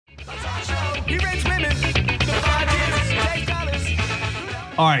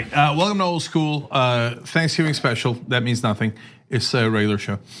All right, welcome to Old School. Thanksgiving special. That means nothing. It's a regular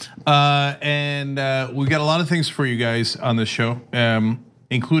show. And we've got a lot of things for you guys on this show,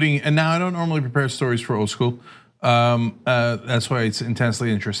 including, and now I don't normally prepare stories for Old School. That's why it's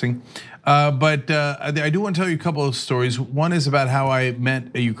intensely interesting. But I do want to tell you a couple of stories. One is about how I met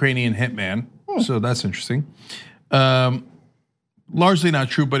a Ukrainian hitman. So that's interesting. Largely not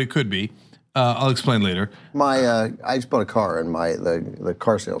true, but it could be. I'll explain later. I just bought a car, and the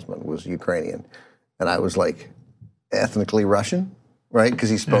car salesman was Ukrainian, and I was like ethnically Russian, right? Because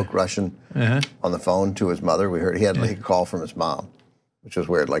he spoke Russian on the phone to his mother. We heard he had like a call from his mom, which was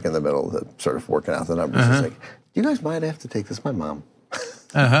weird. Like in the middle of the, sort of working out the numbers, he's like, "Do you guys mind? I have to take this. My mom."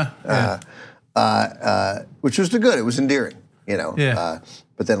 Which was good. It was endearing, you know.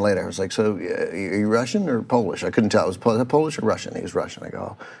 But then later I was like, "So, are you Russian or Polish?" I couldn't tell. It was Polish or Russian. He was Russian. I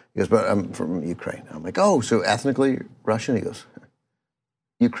go, oh. He goes, "But I'm from Ukraine." I'm like, "Oh, so ethnically Russian?" He goes,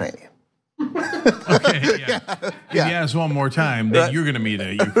 "Ukrainian." Okay, yeah. If you ask one more time, then you're going to meet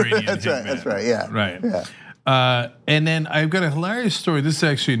a Ukrainian hitman. That's right, yeah. Right. Yeah. And then I've got a hilarious story. This is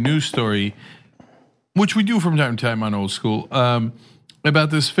actually a news story, which we do from time to time on Old School, about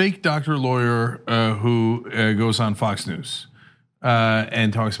this fake doctor lawyer who goes on Fox News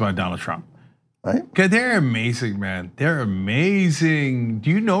and talks about Donald Trump. Right? Okay, they're amazing, man. They're amazing.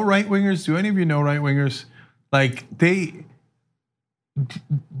 Do you know right-wingers? Do any of you know right-wingers? Like, do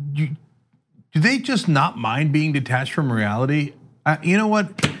they just not mind being detached from reality? You know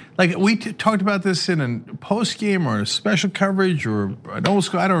what? Like, we talked about this in a post-game or a special coverage or an Old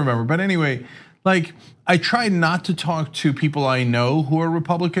School, I don't remember. But anyway, like, I try not to talk to people I know who are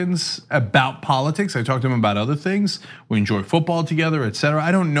Republicans about politics. I talk to them about other things. We enjoy football together, etc.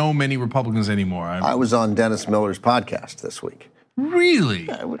 I don't know many Republicans anymore. I was on Dennis Miller's podcast this week. Really?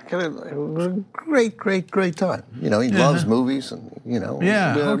 Yeah, it was a great time. You know, he loves movies, and we had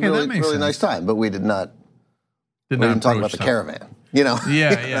a that makes really sense. nice time. But we didn't talk about the caravan. You know?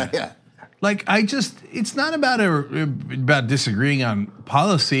 Yeah. Like, it's not about disagreeing on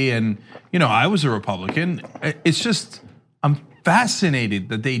policy, and I was a Republican. It's just I'm fascinated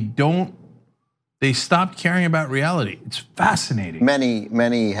that they stopped caring about reality. It's fascinating.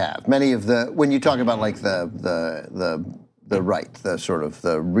 Many have. Many of when you talk about like the right, the sort of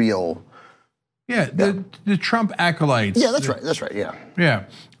the real. The Trump acolytes. Yeah, that's right. Yeah. Yeah.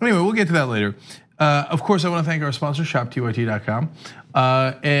 Anyway, we'll get to that later. Of course, I want to thank our sponsor, shoptyt.com.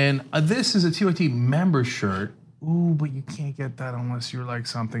 And this is a TYT member shirt. Ooh, but you can't get that unless you're like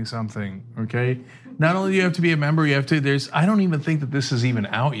something, okay? Not only do you have to be a member, you have to, I don't even think that this is even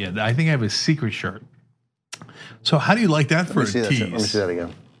out yet. I think I have a secret shirt. So how do you like that for a tease? Let me see that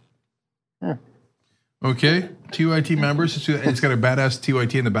again. Yeah. Okay, TYT members, it's got a badass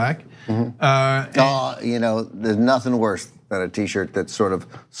TYT in the back. There's nothing worse than a t-shirt that's sort of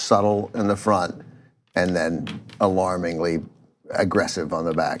subtle in the front and then alarmingly aggressive on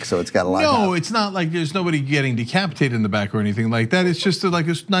the back. So it's got a lot. No, it's not like there's nobody getting decapitated in the back or anything like that. It's just like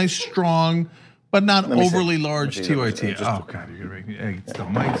a nice, strong, but not overly large TYT. Oh God, you're gonna make me. Hey, the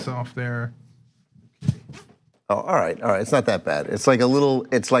mic's off there. Oh, all right. It's not that bad. It's like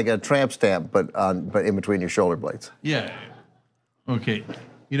a tramp stamp, but in between your shoulder blades. Yeah. Okay.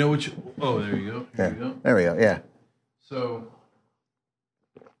 You know which? Oh, there you go. There we go. Yeah. So.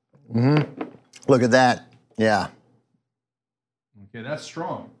 Look at that. Yeah. Okay, that's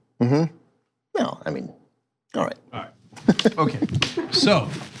strong. No, I mean, all right. All right. Okay. So,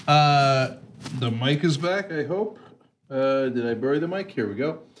 the mic is back, I hope. Did I bury the mic? Here we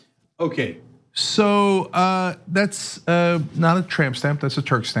go. Okay. So, that's not a tramp stamp, that's a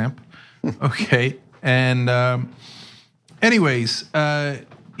Turk stamp. Okay. And anyways,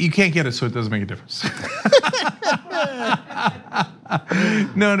 you can't get it, so it doesn't make a difference.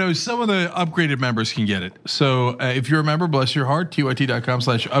 No, some of the upgraded members can get it. So if you're a member, bless your heart,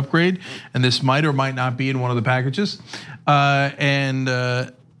 tyt.com/upgrade, and this might or might not be in one of the packages. And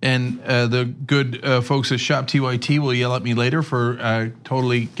the good folks at Shop TYT will yell at me later for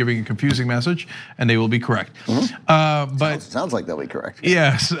totally giving a confusing message, and they will be correct. But sounds like they'll be correct.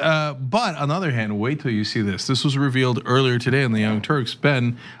 Yes, but on the other hand, wait till you see this. This was revealed earlier today in the Young Turks.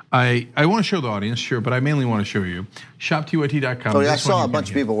 Ben, I want to show the audience, sure, but I mainly want to show you. ShopTYT.com. Oh, yeah, I saw a bunch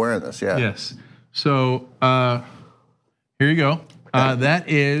of people wearing this, yeah. Yes. So here you go. That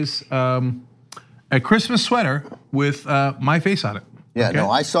is a Christmas sweater with my face on it. Yeah, okay? No,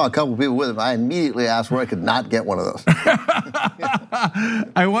 I saw a couple people with them. I immediately asked where I could not get one of those.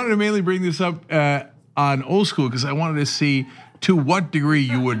 I wanted to mainly bring this up on Old School because I wanted to see to what degree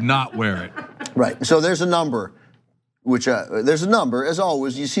you would not wear it. Right. So there's a number, as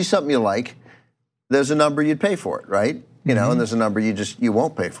always. You see something you like, there's a number you'd pay for it, right? you know, and there's a number you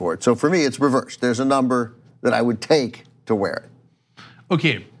won't pay for it. So for me, it's reversed. There's a number that I would take to wear it.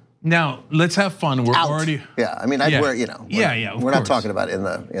 Okay, now let's have fun. We're already. Yeah, I mean, I'd wear, you know. We're not talking about in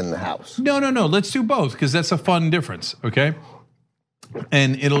the house. No. Let's do both because that's a fun difference. Okay,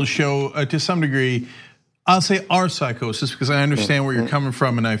 and it'll show to some degree. I'll say our psychosis because I understand where you're coming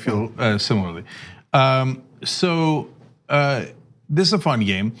from, and I feel similarly. So this is a fun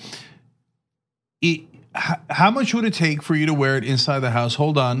game. How much would it take for you to wear it inside the house?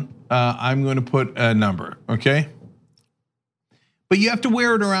 Hold on, I'm going to put a number, okay? But you have to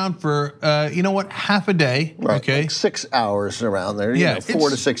wear it around for, you know what, half a day, okay? Like 6 hours around there, you know, 4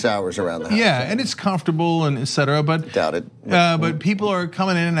 to 6 hours around the house. Yeah, and it's comfortable and et cetera, but doubt it. But people are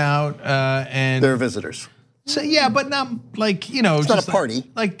coming in and out, and they're visitors. So yeah, but not like, you know, it's just not a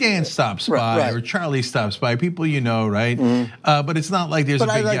party. Like Dan stops by or Charlie stops by. People you know, right? But it's not like there's a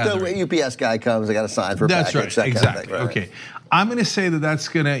big gathering. The UPS guy comes, they got a sign for a package. That's right, exactly. Kind of thing. Okay, I'm going to say that's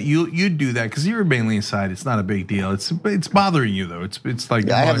gonna you do that because you're mainly inside. It's not a big deal. It's bothering you though. It's like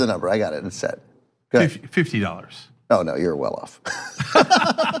I have the number. I got it. It's set. $50. Oh no, you're well off.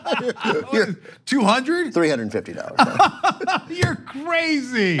 You're $200? $350. You're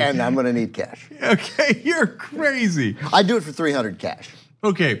crazy. And I'm gonna need cash. Okay, you're crazy. I'd do it for $300 cash.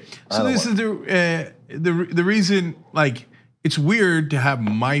 Okay, so this is the reason. Like, it's weird to have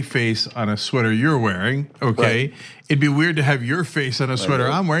my face on a sweater you're wearing. Okay, right. It'd be weird to have your face on a sweater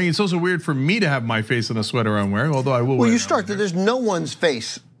I'm wearing. It's also weird for me to have my face on a sweater I'm wearing. Although I will. Well, you start that. There's no one's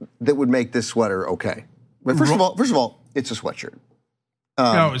face that would make this sweater okay. But first of all, it's a sweatshirt.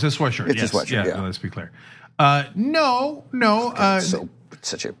 No, it's a sweatshirt. It's a sweatshirt. Yeah. No, let's be clear. No. It's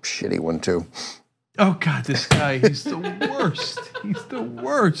such a shitty one too. Oh God, this guy, he's the worst. He's the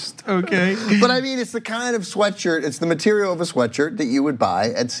worst, okay? But I mean, it's the kind of sweatshirt, it's the material of a sweatshirt that you would buy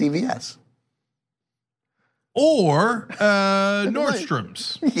at CVS. Or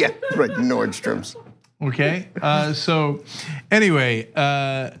Nordstrom's. Yeah, right, Nordstrom's. Okay, so anyway.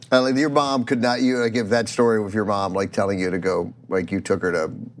 Like your mom could not, you give that story with your mom, like telling you to go, like you took her to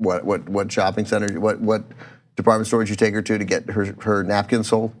what shopping center, what department store did you take her to get her napkins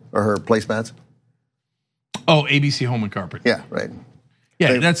sold, or her placemats? Oh, ABC Home and Carpet. Yeah, right.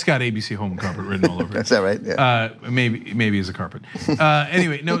 Yeah, that's got ABC Home and Carpet written all over it. That's that right? Yeah. Maybe as a carpet.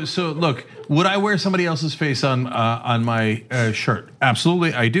 Anyway, no. So look, would I wear somebody else's face on my shirt?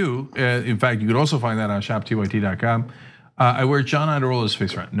 Absolutely, I do. In fact, you could also find that on shoptyt.com. I wear John Iadarolla's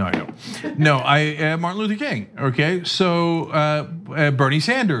face around. No, I don't. No, I Martin Luther King. Okay, so Bernie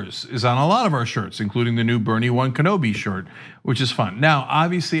Sanders is on a lot of our shirts, including the new Bernie One Kenobi shirt, which is fun. Now,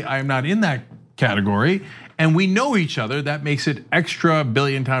 obviously, I'm not in that category, and we know each other. That makes it extra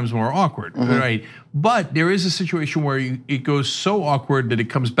billion times more awkward, right? But there is a situation where it goes so awkward that it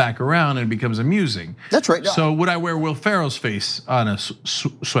comes back around and it becomes amusing. That's right. So would I wear Will Ferrell's face on a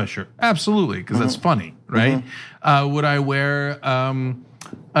sweatshirt? Absolutely, because that's funny, right? Would I wear,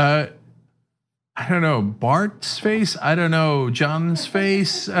 I don't know, Bart's face? I don't know, John's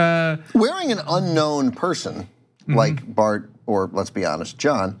face? Wearing an unknown person like Bart, or let's be honest,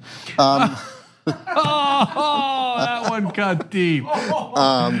 John. Oh, that one cut deep.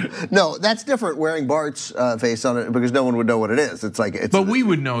 No, that's different. Wearing Bart's face on it because no one would know what it is. It's like but we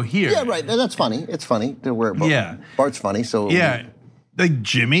would know here. Yeah, right. That's funny. It's funny to wear. Yeah, Bart's funny. So yeah, like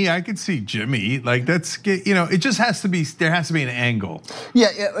Jimmy, I could see Jimmy. Like that's it just has to be. There has to be an angle.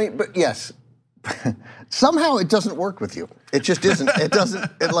 Yeah, but yes. Somehow it doesn't work with you. It just isn't. It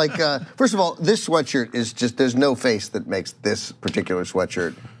doesn't. First of all, this sweatshirt is just. There's no face that makes this particular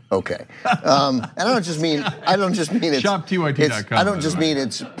sweatshirt okay. And I don't just mean it's ShopTYT.com. I don't just mean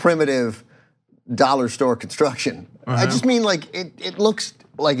it's primitive dollar store construction. I just mean like it looks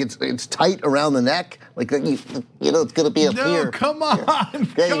like it's tight around the neck. Like it's gonna be up here. No, come on.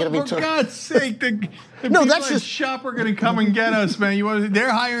 Yeah, for God's sake, the no, that's just shop are gonna come and get us, man.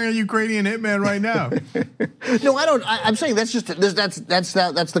 They're hiring a Ukrainian hitman right now. No, I don't. I'm saying that's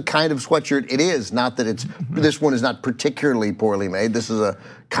the kind of sweatshirt it is. Not that this one is not particularly poorly made. This is a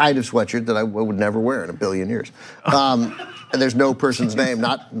kind of sweatshirt that I would never wear in a billion years. And there's no person's name,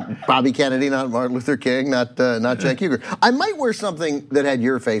 not Bobby Kennedy, not Martin Luther King, not Cenk Uygur. I might wear something that had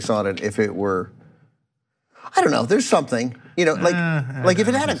your face on it if it were. I don't know. There's something, like if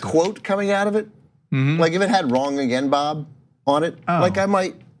it had a quote coming out of it, like if it had "Wrong Again, Bob" on it, like I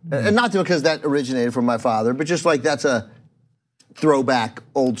might, and not because that originated from my father, but just like that's a throwback,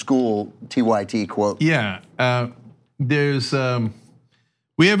 old school TYT quote. Yeah, there's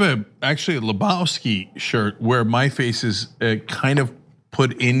we have actually a Lebowski shirt where my face is kind of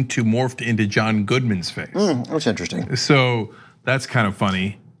morphed into John Goodman's face. That's interesting. So that's kind of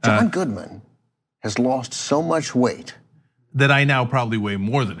funny. John Goodman has lost so much weight that I now probably weigh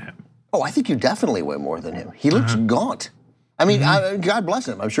more than him. Oh, I think you definitely weigh more than him. He looks gaunt. I mean, God bless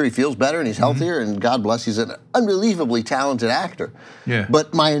him. I'm sure he feels better and he's healthier, and God bless, he's an unbelievably talented actor. Yeah.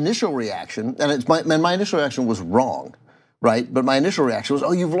 But my initial reaction, and my initial reaction was wrong, right? But my initial reaction was,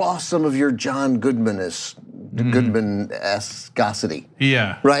 oh, you've lost some of your John Goodman-escosity.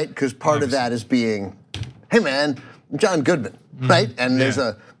 Yeah. Right? Because part of that is being, hey man, I'm John Goodman, right? And there's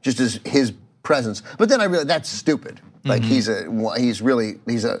just his presence. But then I realized that's stupid. Like he's as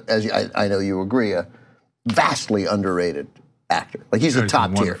I know you agree, a vastly underrated actor. Like he's a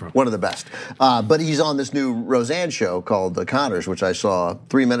top tier, one of the best. But he's on this new Roseanne show called The Conners, which I saw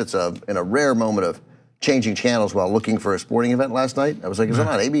 3 minutes of in a rare moment of changing channels while looking for a sporting event last night. I was like, is it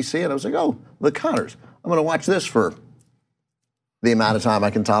on ABC? And I was like, oh, The Conners. I'm going to watch this for the amount of time I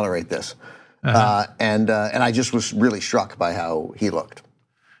can tolerate this. And I just was really struck by how he looked.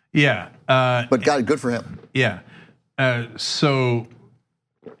 Yeah. But God, good for him. Yeah. So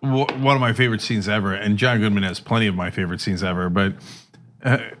one of my favorite scenes ever, and John Goodman has plenty of my favorite scenes ever, but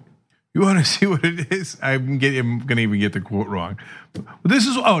you want to see what it is? I'm going to even get the quote wrong. This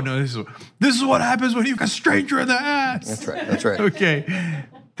is what happens when you've got a stranger in the ass. That's right. Okay.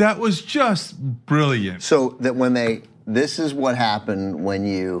 That was just brilliant. So that this is what happened when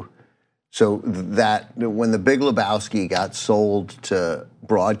the Big Lebowski got sold to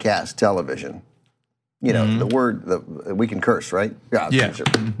broadcast television, the word, we can curse, right? Yeah. Sure.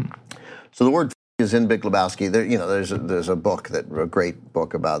 So the word is in Big Lebowski. There's a book, a great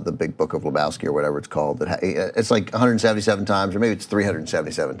book about the Big Book of Lebowski or whatever it's called. It's like 177 times, or maybe it's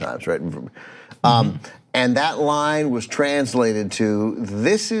 377 times, right? And that line was translated to,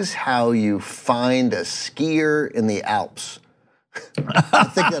 this is how you find a skier in the Alps. I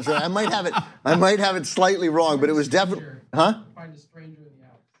think that's right. I might have it slightly wrong, but it was definitely, Find a stranger in the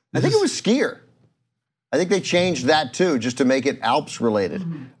Alps. I think it was skier. I think they changed that too, just to make it Alps related.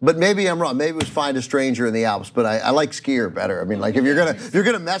 But maybe I'm wrong. Maybe it was find a stranger in the Alps. But I like skier better. I mean, like if you're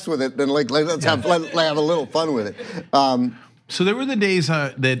gonna mess with it, then let's have a little fun with it. So there were the days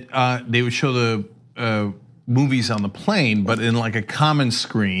that they would show the movies on the plane, but in like a common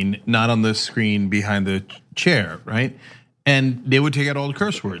screen, not on the screen behind the chair, right? And they would take out all the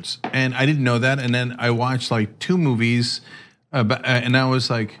curse words, and I didn't know that. And then I watched like 2 movies, and I was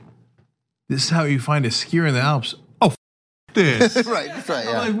like, "This is how you find a skier in the Alps." Oh, this right, that's right.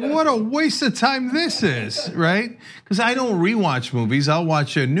 Yeah. I'm like, what a waste of time this is, right? Because I don't rewatch movies. I'll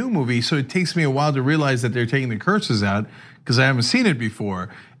watch a new movie, so it takes me a while to realize that they're taking the curses out because I haven't seen it before.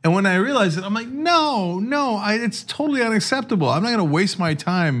 And when I realized it, I'm like, no, it's totally unacceptable. I'm not going to waste my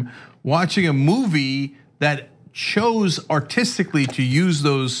time watching a movie that chose artistically to use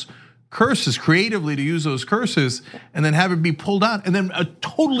those curses, creatively to use those curses, and then have it be pulled out, and then a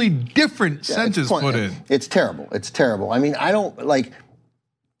totally different sentence put in. It's terrible. It's terrible. I mean, I don't like.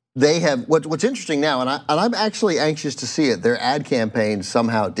 They have what's interesting now, and I'm actually anxious to see it. Their ad campaign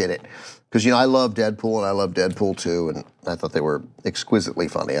somehow did it, because I love Deadpool and I love Deadpool 2, and I thought they were exquisitely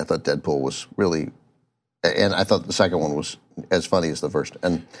funny. I thought Deadpool was really, and I thought the second one was as funny as the first.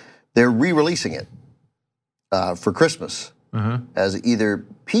 And they're re-releasing it for Christmas as either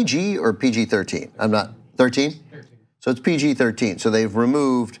PG or PG-13. I'm not 13. So it's PG-13. So they've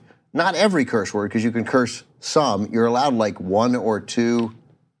removed not every curse word, because you can curse some. You're allowed like 1 or 2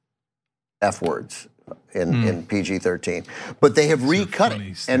 F words in PG-13, but they have recut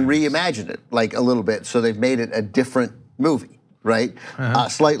it and reimagined it like a little bit. So they've made it a different movie, right? A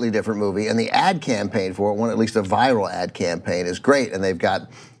slightly different movie. And the ad campaign for it, at least a viral ad campaign, is great. And they've got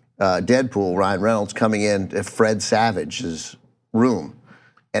Deadpool, Ryan Reynolds, coming in to Fred Savage's room.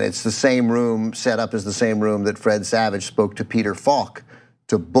 And it's the same room, set up as the same room that Fred Savage spoke to Peter Falk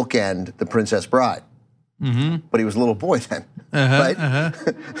to bookend The Princess Bride. But he was a little boy then, right?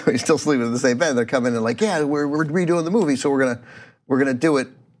 He's still sleeping in the same bed. They're coming in like, yeah, we're redoing the movie, so we're gonna do it.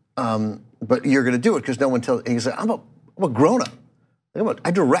 But you're gonna do it because no one tells. He's like, I'm a grown up.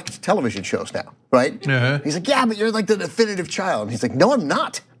 I direct television shows now, right? He's like, yeah, but you're like the definitive child. And he's like, no, I'm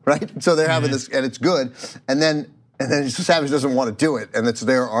not, right? So they're having this, and it's good. And then Savage doesn't want to do it, and it's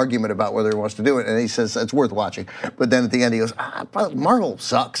their argument about whether he wants to do it. And he says it's worth watching. But then at the end he goes, Marvel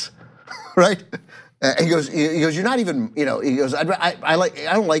sucks, right? And he goes, you're not even, he goes, I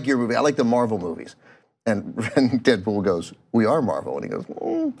don't like your movie. I like the Marvel movies. And Deadpool goes, we are Marvel. And he goes,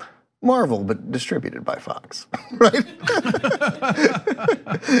 Marvel, but distributed by Fox, right?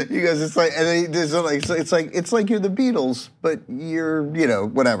 He goes, it's like, and it's like you're the Beatles, but you're,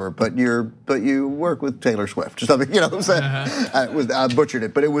 whatever, but you work with Taylor Swift or something, I butchered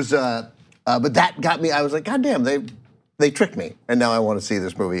it, but it was, but that got me. I was like, God damn, they tricked me, and now I want to see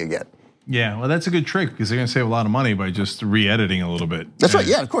this movie again. Yeah, well, that's a good trick because they're going to save a lot of money by just re-editing a little bit. That's right.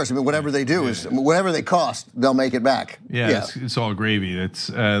 Yeah, of course. I mean, whatever they do is whatever they cost, they'll make it back. Yeah. It's all gravy. That's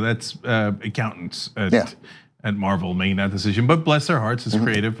accountants at Marvel making that decision. But bless their hearts, it's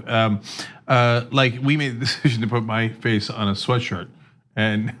creative. Like we made the decision to put my face on a sweatshirt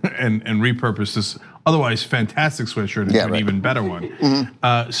and repurpose this otherwise fantastic sweatshirt into an even better one.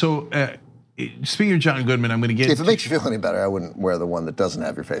 Speaking of John Goodman, I'm going to get. If it makes you feel any better, I wouldn't wear the one that doesn't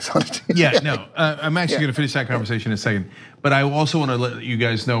have your face on it. I'm actually going to finish that conversation in a second. But I also want to let you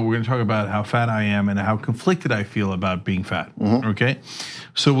guys know we're going to talk about how fat I am and how conflicted I feel about being fat. Okay,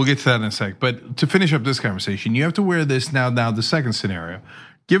 so we'll get to that in a sec. But to finish up this conversation, you have to wear this now. Now the second scenario,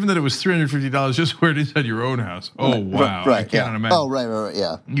 given that it was $350, just wear it inside your own house. Oh wow! Right. I can't imagine. Oh right.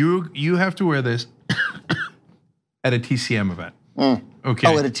 Yeah. You have to wear this at a TCM event. Okay.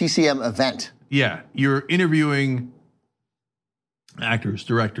 Oh, at a TCM event. Yeah, you're interviewing actors,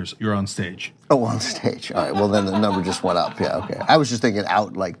 directors. You're on stage. Oh, on stage. All right. Well, then the number just went up. Yeah. Okay. I was just thinking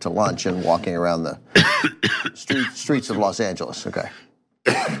out like to lunch and walking around the streets of Los Angeles. Okay.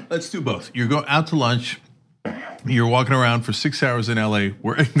 Let's do both. You go out to lunch. You're walking around for 6 hours in LA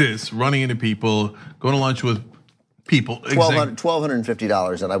wearing this, running into people, going to lunch with people.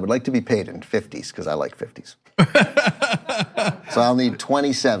 $1,250, and I would like to be paid in 50s because I like 50s. So I'll need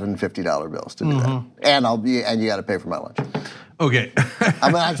 27 $50 bills to do that, and you got to pay for my lunch. Okay. I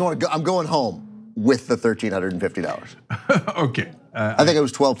just want to go. I'm going home with the $1,350. Okay. I think it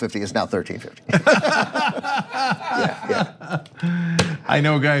was $1,250. It's now $1,350. Yeah. I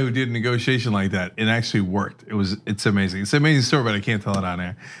know a guy who did a negotiation like that. It actually worked. It's amazing. It's an amazing story, but I can't tell it on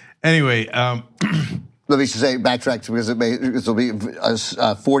air. Anyway. Let me just say, backtrack because this will be a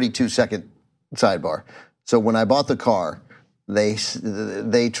 42-second sidebar. So when I bought the car, they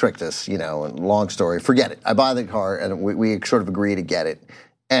tricked us, and long story, forget it. I buy the car and we sort of agree to get it.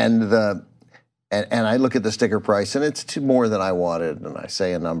 And I look at the sticker price and it's more than I wanted, and I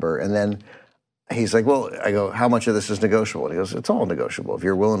say a number, and then he's like, well, I go, how much of this is negotiable? And he goes, it's all negotiable if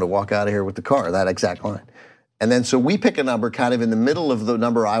you're willing to walk out of here with the car, that exact line. And then so we pick a number kind of in the middle of the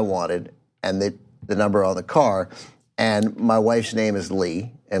number I wanted and the number on the car, and my wife's name is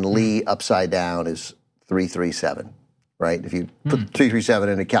Lee, and Lee upside down is 337, right? If you put 337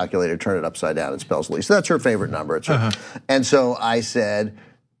 in a calculator, turn it upside down, it spells Lee. So that's her favorite number. It's her. And so I said,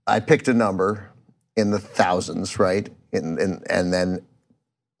 I picked a number in the thousands, right? And then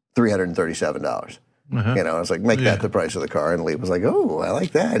 $337. I was like, make that the price of the car. And Lee was like, oh, I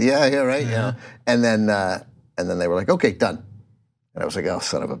like that. Yeah, right. Yeah. And then they were like, okay, done. And I was like, oh,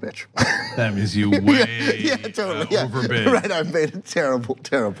 son of a bitch. That means you totally overbid. Right, I made a terrible,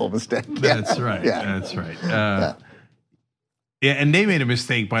 terrible mistake. That's right. Yeah. That's right. And they made a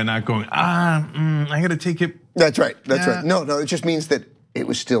mistake by not going, I got to take it. That's right. That's right. No, it just means that it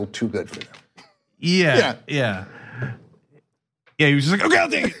was still too good for them. Yeah. He was just like, okay, I'll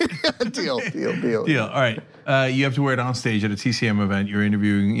take it. Deal. All right. You have to wear it on stage at a TCM event. You're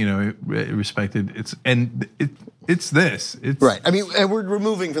interviewing, respected. It's this. Right. I mean, and we're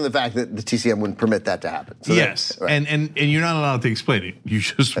removing from the fact that the TCM wouldn't permit that to happen. So yes. Right. And you're not allowed to explain it. You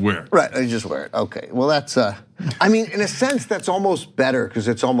just wear it. Right. You just wear it. Okay. Well, that's. I mean, in a sense, that's almost better because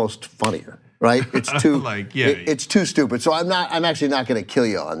it's almost funnier. Right. It's too. It's too stupid. So I'm actually not going to kill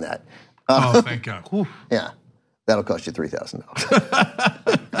you on that. Oh, thank God. Yeah. That'll cost you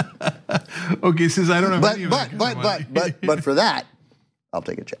 $3,000. Okay, since I don't have but for that, I'll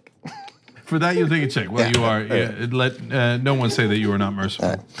take a check. For that, you'll take a check. Well, you are. Let no one say that you are not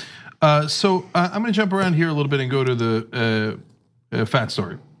merciful. Right. So I'm going to jump around here a little bit and go to the fat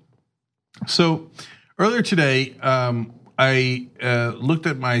story. So earlier today, I looked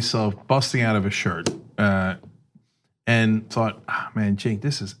at myself busting out of a shirt. And thought, man, Cenk,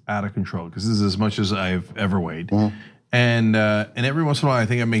 this is out of control because this is as much as I've ever weighed. Mm-hmm. And every once in a while, I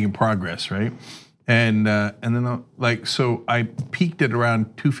think I'm making progress, right? And then so I peaked at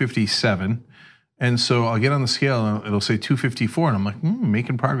around 257, and so I'll get on the scale and it'll say 254, and I'm like,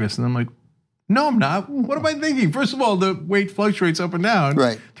 making progress, and I'm like, no, I'm not. What am I thinking? First of all, the weight fluctuates up and down.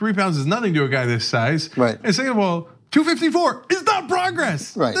 Right. 3 pounds is nothing to a guy this size. Right. And second of all, 254 is not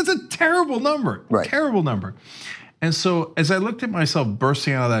progress. Right. That's a terrible number. Right. Terrible number. And so as I looked at myself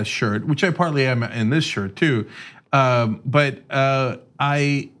bursting out of that shirt, which I partly am in this shirt too, but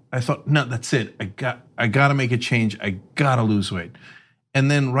I thought, no, that's it. I got to make a change. I got to lose weight.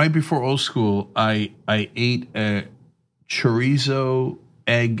 And then right before old school, I ate a chorizo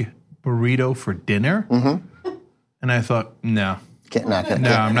egg burrito for dinner. Mm-hmm. And I thought, no, I'm not going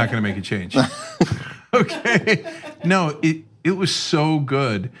to make a change. Okay. No, it was so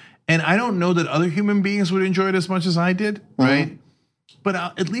good. And I don't know that other human beings would enjoy it as much as I did, right? But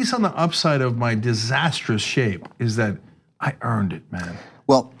at least on the upside of my disastrous shape is that I earned it, man.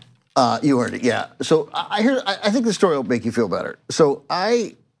 Well, you earned it, yeah. So I think the story will make you feel better. So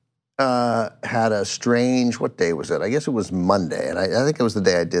I had a strange, what day was it? I guess it was Monday, and I think it was the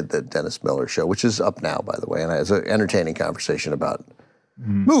day I did the Dennis Miller show, which is up now, by the way, and it was an entertaining conversation about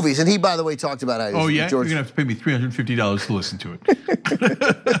movies. And he, by the way, talked about how you're going to have to pay me $350 to listen to it.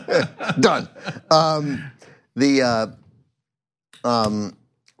 Done.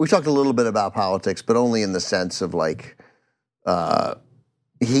 We talked a little bit about politics, but only in the sense of like,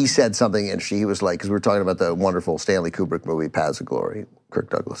 he said something interesting. He was like, because we were talking about the wonderful Stanley Kubrick movie, Paths of Glory, Kirk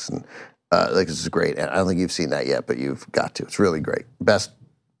Douglas, and like this is great. And I don't think you've seen that yet, but you've got to. It's really great. One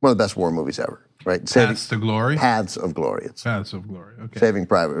of the best war movies ever. Right? Paths of Glory. Paths of Glory. It's Paths of Glory. Okay. Saving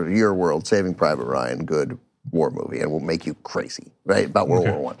Private, Your World, Saving Private Ryan, good war movie, and will make you crazy, right? About World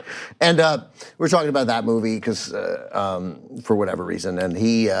War I. And we're talking about that movie because for whatever reason, and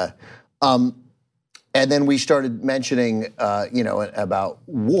he, and then we started mentioning, about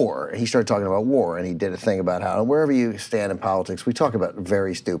war. He started talking about war, and he did a thing about how wherever you stand in politics, we talk about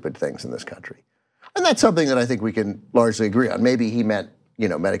very stupid things in this country, and that's something that I think we can largely agree on. Maybe he meant,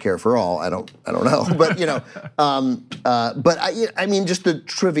 Medicare for all. I don't know, but but I mean, just the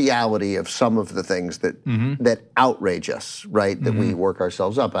triviality of some of the things that that outrage us, right? That we work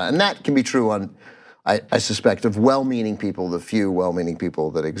ourselves up on, and that can be true on, I suspect, of well-meaning people, the few well-meaning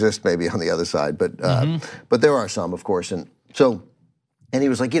people that exist, maybe on the other side, but there are some, of course, and so. And he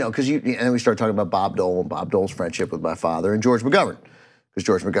was like, and we started talking about Bob Dole and Bob Dole's friendship with my father and George McGovern. Because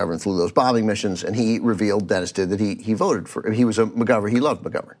George McGovern flew those bombing missions, and he revealed, Dennis did, that he voted for, he was a McGovern, he loved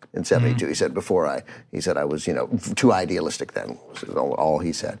McGovern in 72. He said he said I was, too idealistic then, was all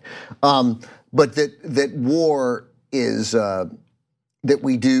he said. But that war is, that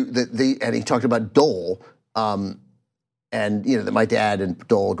we do, and he talked about Dole, and, that my dad and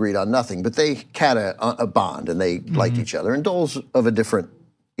Dole agreed on nothing, but they had a bond, and they liked each other. And Dole's of a different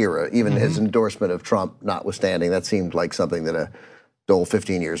era, even his endorsement of Trump notwithstanding, that seemed like something that Dole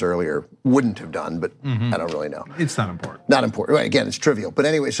 15 years earlier wouldn't have done, but I don't really know. It's not important. Not important. Right, again, it's trivial. But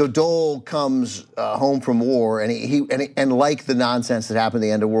anyway, so Dole comes home from war, and like the nonsense that happened at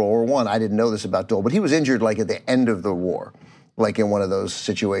the end of World War I didn't know this about Dole, but he was injured like at the end of the war, like in one of those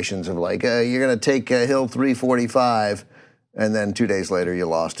situations of like, you're going to take Hill 345, and then 2 days later you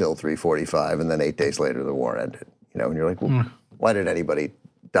lost Hill 345, and then 8 days later the war ended. And you're like, well, why did anybody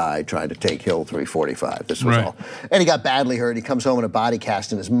died trying to take Hill 345. This was all. And he got badly hurt. He comes home in a body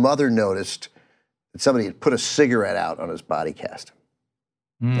cast, and his mother noticed that somebody had put a cigarette out on his body cast.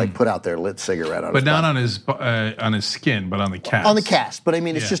 Like put out their lit cigarette on his body. But not on his skin, but on the cast. On the cast. But I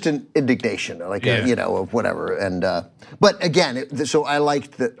mean, it's just an indignation, like, of whatever. And but again, so I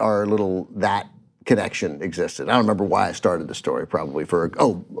liked that that connection existed. I don't remember why I started the story, probably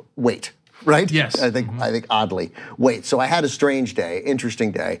wait. Right? Yes. I think oddly. Wait, so I had a strange day,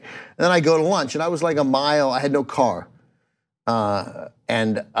 interesting day. And then I go to lunch, and I was like a mile, I had no car.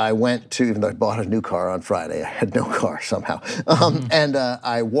 And I went to, even though I bought a new car on Friday, I had no car somehow. And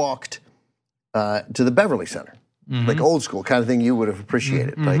I walked to the Beverly Center, like old school kind of thing you would have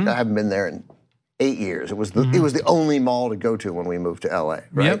appreciated. Like I haven't been there in 8 years. It was the only mall to go to when we moved to LA,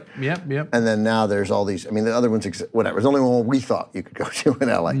 right? Yep. And then now there's all these, I mean, the other ones, whatever. It's the only one we thought you could go to in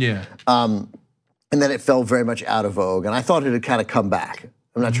LA. Yeah. And then it fell very much out of vogue, and I thought it had kind of come back.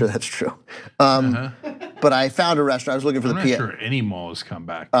 I'm not sure that's true. But I found a restaurant. I was looking for I'm not sure any mall has come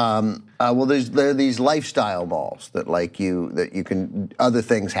back. Well, there are these lifestyle malls that you can, other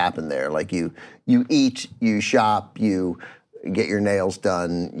things happen there. Like you eat, you shop, you get your nails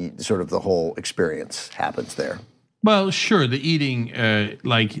done, sort of the whole experience happens there. Well, sure, the eating,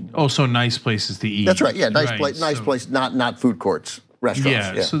 like also nice places to eat. That's right, yeah, nice place, not food courts,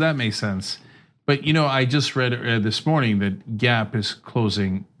 restaurants. Yeah, so that makes sense. But, I just read this morning that Gap is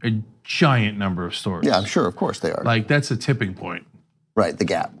closing a giant number of stores. Yeah, I'm sure, of course they are. Like, that's a tipping point. Right, the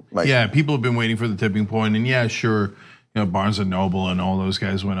Gap. Right. Yeah, people have been waiting for the tipping point, and yeah, sure, Barnes & Noble and all those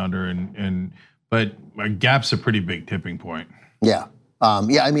guys went under, but Gap's a pretty big tipping point. Yeah.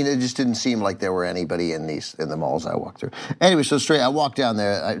 I mean, it just didn't seem like there were anybody in the malls I walked through. Anyway, so I walked down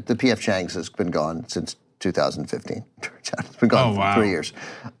there. The P.F. Chang's has been gone since 2015. It's been gone for 3 years.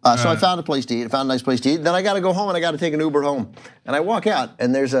 So I found a place to eat. I found a nice place to eat. Then I got to go home, and I got to take an Uber home. And I walk out,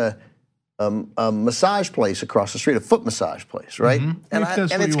 and there's a massage place across the street, a foot massage place, right? And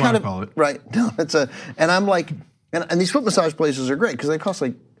that's what you want to call it. Right. No, and I'm like, and these foot massage places are great because they cost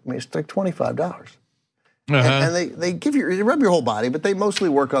it's like $25. and they they rub your whole body, but they mostly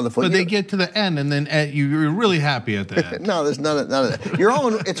work on the foot. But they get to the end, and then you're really happy at the end. No, there's none of that. You're all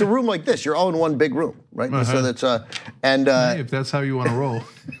in, it's a room like this. You're all in one big room, right? So that's hey, if that's how you want to roll.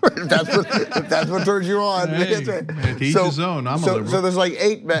 if that's what turns you on. Hey, that's right. man, to each his own. I'm a liberal. So there's like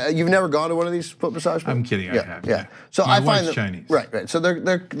 8. You've never gone to one of these foot massage? I'm kidding. I have. Yeah. So My I find wife's them Chinese. Right. So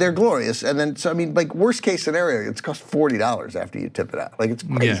they're glorious. And then I mean, like worst case scenario, it's cost $40 after you tip it out. Like it's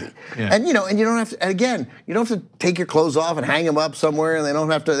crazy. Yeah. And you don't have to. And again, you don't have to take your clothes off and hang them up somewhere. And they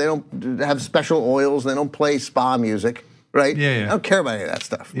don't have special oils. They don't play spa music. Right. Yeah. I don't care about any of that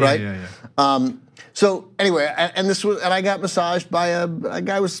stuff. Right. Yeah. So anyway, and I got massaged by a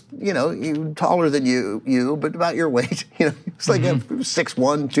guy who was taller than you, but about your weight. It's like 6'1",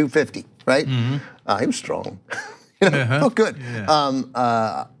 250, right? He was strong. Felt good.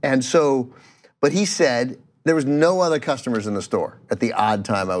 Yeah. And so, but he said there was no other customers in the store at the odd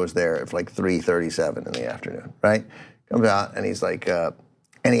time I was there at like 3:37 in the afternoon, right? Comes out and he's like, and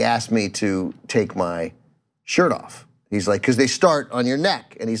he asked me to take my shirt off. He's like, because they start on your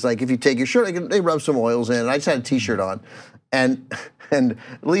neck, and he's like, if you take your shirt, they rub some oils in. And I just had a T-shirt on, and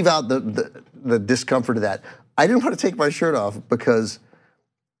leave out the discomfort of that. I didn't want to take my shirt off because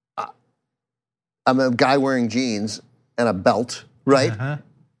I'm a guy wearing jeans and a belt, right?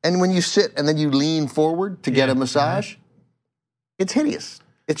 And when you sit and then you lean forward to get a massage, it's hideous.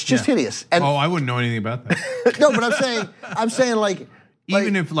 It's just hideous. And I wouldn't know anything about that. No, but I'm saying like.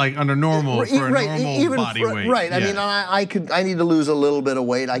 Even if like under normal for a normal body weight, right? I mean, I need to lose a little bit of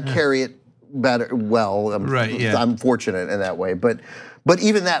weight. I carry it better. Well, I'm fortunate in that way. But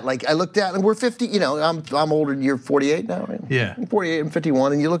even that, like I looked at, and we're 50. I'm older. You're 48 now, right? Yeah, I'm 48 and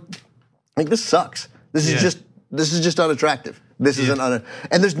 51, and you look like this sucks. This is just unattractive. This isn't and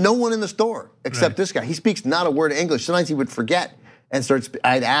there's no one in the store except this guy. He speaks not a word of English. Sometimes he would forget. And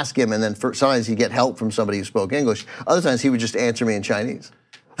I'd ask him, and then sometimes he'd get help from somebody who spoke English. Other times he would just answer me in Chinese,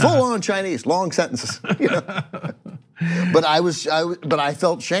 full-on Chinese, long sentences. But I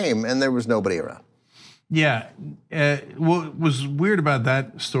felt shame, and there was nobody around. Yeah. What was weird about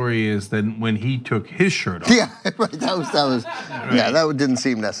that story is that when he took his shirt off. Yeah, right. That was. Right. Yeah, that didn't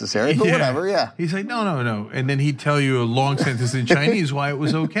seem necessary, but whatever. Yeah. He's like, no, and then he'd tell you a long sentence in Chinese why it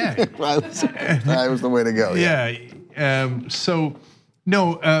was okay. That was the way to go. Yeah. So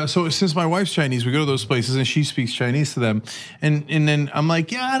since my wife's Chinese, we go to those places and she speaks Chinese to them, and then I'm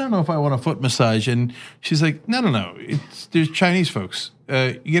like, I don't know if I want a foot massage, and she's like, no, there's Chinese folks.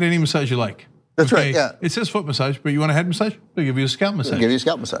 You get any massage you like. That's right. Yeah. It says foot massage, but you want a head massage? They'll give you a scalp massage.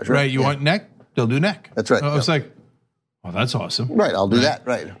 Right. You want neck? They'll do neck. That's right. I was like, well, that's awesome. Right. I'll do that.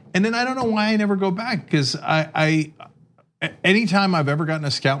 Right. And then I don't know why I never go back, because I anytime I've ever gotten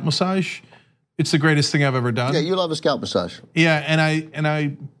a scalp massage, it's the greatest thing I've ever done. Yeah, you love a scalp massage. Yeah, and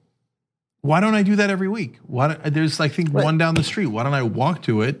I why don't I do that every week? There's I think one down the street. Why don't I walk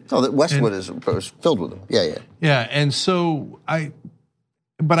to it? Oh, that Westwood is filled with them. Yeah. Yeah, and so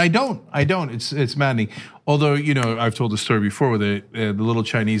but I don't. It's maddening. Although I've told the story before with the little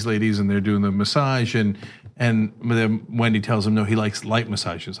Chinese ladies, and they're doing the massage, and then Wendy tells him no, he likes light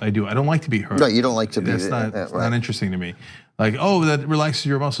massages. I do. I don't like to be hurt. No, you don't like to be. That's not interesting to me. Like, that relaxes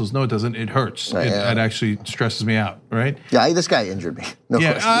your muscles. No, it doesn't. It hurts. It actually stresses me out. Right? Yeah, this guy injured me. No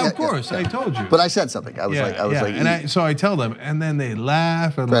question. Of course. I told you. But I said something. I was like, so I tell them, and then they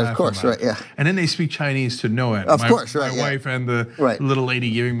laugh and laugh. Of course, right? Yeah. And then they speak Chinese to no end. Of course, right? My wife and the little lady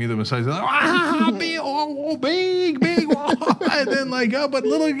giving me the massage. They're like, big, and then like, but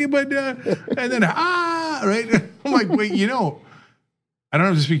little, and then right? I'm like, wait, I don't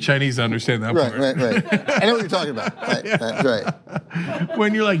have to speak Chinese to understand that part. Right. I know what you're talking about. Right, that's right.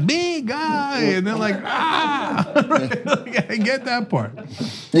 When you're like, big guy, and they're like, right? Like, I get that part.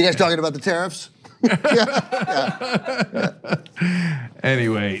 You guys talking about the tariffs?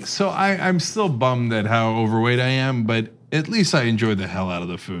 Anyway, so I'm still bummed at how overweight I am, but at least I enjoyed the hell out of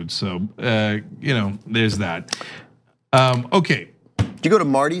the food. So, there's that. Okay. Did you go to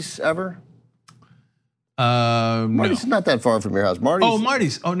Marty's ever? Marty's is not that far from your house.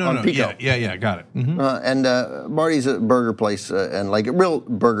 Marty's. Oh, no. Pico. Yeah, got it. Mm-hmm. And Marty's a burger place and like a real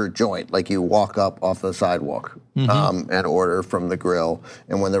burger joint. Like you walk up off the sidewalk and order from the grill.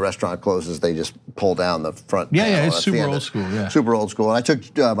 And when the restaurant closes, they just pull down the front. Yeah, it's super old school. Yeah, super old school. And I took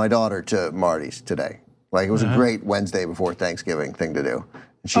my daughter to Marty's today. Like it was a great Wednesday before Thanksgiving thing to do. And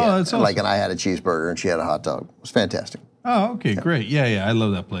that's awesome. And I had a cheeseburger and she had a hot dog. It was fantastic. Oh, okay, great. Yeah, I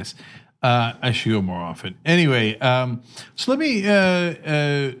love that place. I should go more often. Anyway, so let me.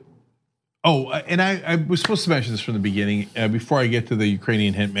 And I was supposed to mention this from the beginning before I get to the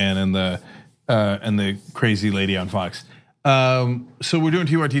Ukrainian hitman and the crazy lady on Fox. So we're doing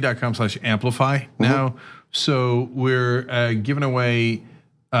tyt.com/amplify now. So we're giving away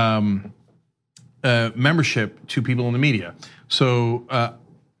membership to people in the media. So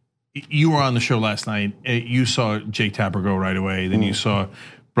you were on the show last night. You saw Jake Tapper go right away. Then you saw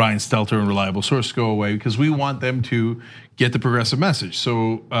Brian Stelter and Reliable Source go away because we want them to get the progressive message.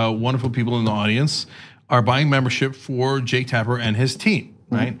 So wonderful people in the audience are buying membership for Jake Tapper and his team,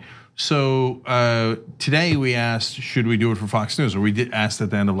 right? So today we asked, should we do it for Fox News? Or we did asked at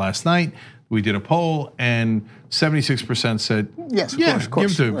the end of last night. We did a poll, and 76% said, yes, of give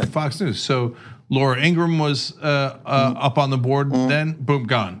course. it to Fox News. So Laura Ingraham was up on the board, then boom,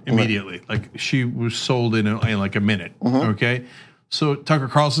 gone immediately. Like she was sold in like a minute. Okay, so Tucker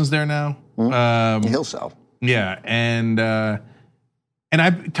Carlson's there now. He'll sell. Yeah, and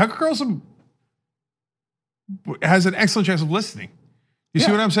Tucker Carlson has an excellent chance of listening. You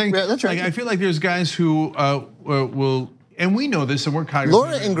see what I'm saying? Yeah, that's right. Like, I feel like there's guys who will, and we know this, and we're cognizant.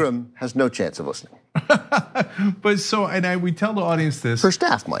 Laura Ingraham has no chance of listening. But so, and we tell the audience this. Her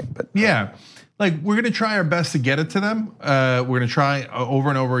staff might, but yeah, like we're gonna try our best to get it to them. We're gonna try over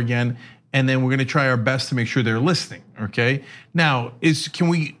and over again, and then we're gonna try our best to make sure they're listening. Okay. Now, can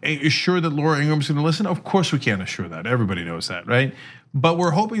we assure that Laura Ingram's gonna listen? Of course, we can't assure that. Everybody knows that, right? But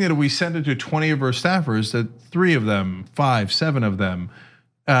we're hoping that if we send it to 20 of our staffers, that 3 of them, 5, 7 of them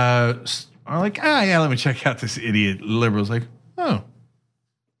are like, yeah, let me check out this idiot liberal's like, oh,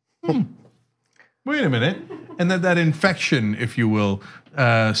 wait a minute. And that infection, if you will,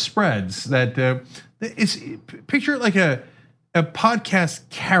 spreads. That it's picture it like a podcast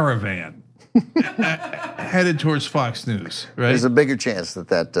caravan headed towards Fox News, right? There's a bigger chance that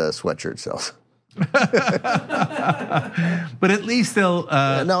sweatshirt sells. But at least they'll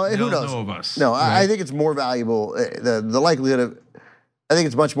who knows? know of us. No, right? I think it's more valuable. The likelihood of, I think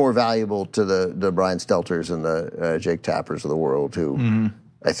it's much more valuable to the Brian Stelters and the Jake Tappers of the world, who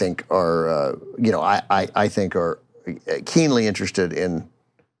I think are, I think are keenly interested in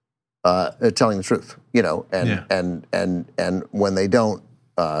telling the truth. And when they don't,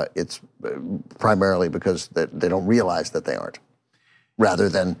 it's primarily because they don't realize that they aren't, rather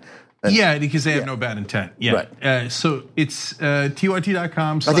than. Because they have no bad intent. Yeah. Right. So it's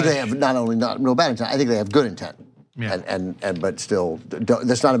tyt.com. I think they have not only no bad intent. I think they have good intent. Yeah. But still,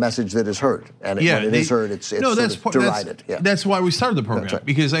 that's not a message that is heard. And when it is heard, it's derided. That's why we started the program, right.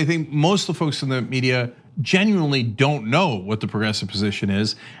 Because I think most of the folks in the media genuinely don't know what the progressive position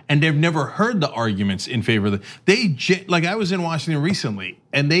is, and they've never heard the arguments in favor of like I was in Washington recently,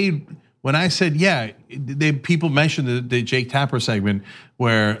 and when I said, people mentioned the Jake Tapper segment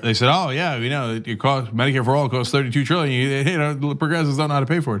where they said, it costs Medicare for all costs $32 trillion. The progressives don't know how to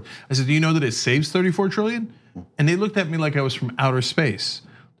pay for it. I said, do you know that it saves $34 trillion? And they looked at me like I was from outer space.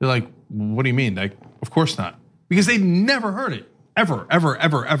 They're like, what do you mean? Like, of course not, because they'd never heard it ever.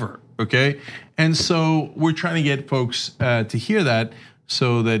 Okay, and so we're trying to get folks to hear that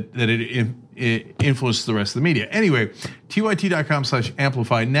so that it influences the rest of the media. Anyway,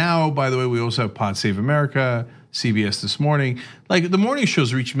 tyt.com/amplify. Now, by the way, we also have Pod Save America, CBS This Morning. Like the morning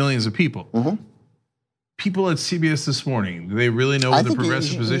shows reach millions of people. People at CBS This Morning, do they really know what the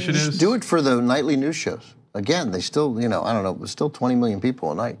progressive position is? Do it for the nightly news shows. Again, they still, I don't know, still 20 million people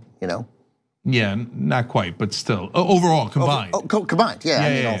a night, Yeah, not quite, but still. Overall, combined. Combined,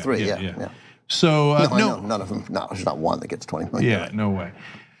 all three, yeah. So, none of them, there's not one that gets 20 million. Yeah, no way.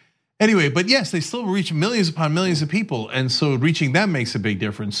 Anyway, but yes, they still reach millions upon millions of people, and so reaching them makes a big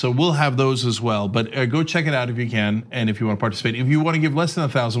difference. So we'll have those as well, but go check it out if you can, and if you want to participate. If you want to give less than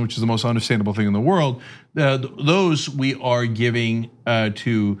 1,000, which is the most understandable thing in the world, those we are giving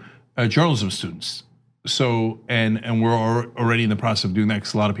to journalism students. So, and we're already in the process of doing that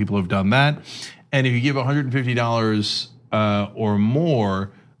because a lot of people have done that. And if you give $150 or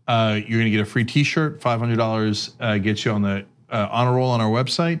more, you're going to get a free T-shirt. $500 gets you on the honor roll on our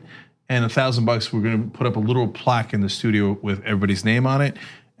website, and $1,000 we're going to put up a little plaque in the studio with everybody's name on it,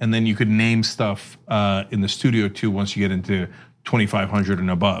 and then you could name stuff in the studio too once you get into 2,500 and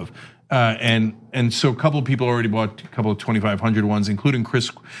above. And so a couple of people already bought a couple of 2,500 ones, including Chris.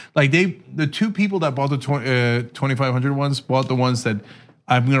 Like the 2 people that bought the 2,500 ones bought the ones that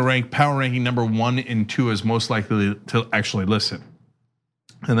I'm going to rank power ranking number 1 and 2 as most likely to actually listen,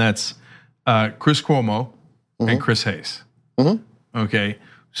 and that's Chris Cuomo and Chris Hayes. Okay,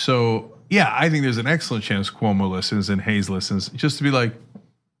 so I think there's an excellent chance Cuomo listens and Hayes listens, just to be like,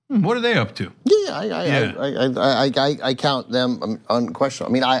 what are they up to? I count them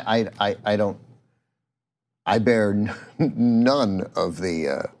unquestionably. I mean, I bear none of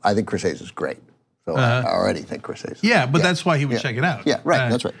the. I think Chris Hayes is great. So I already think Chris Hayes. Yeah, but that's why he would check it out. Yeah, right.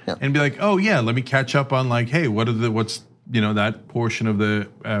 That's right. Yeah. And be like, oh yeah, let me catch up on like, hey, what's that portion of the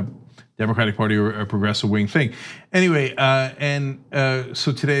Democratic Party or a progressive wing thing. Anyway,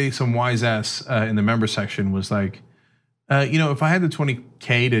 so today some wise ass in the member section was like, if I had the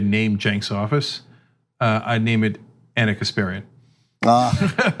 $20K to name Cenk's office, I'd name it Anna Kasparian.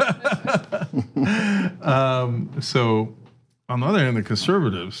 So on the other hand, the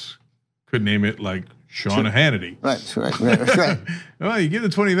conservatives could name it like Sean Hannity. Right. Well, you give the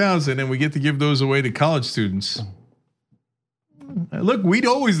 20,000 and we get to give those away to college students. Look, we'd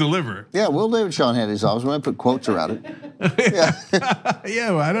always deliver. Yeah, we'll name it Sean Hannity's office. We're going to put quotes around it.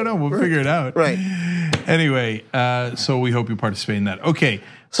 Yeah, well, I don't know. We'll figure it out. Right. Anyway, so we hope you participate in that. Okay.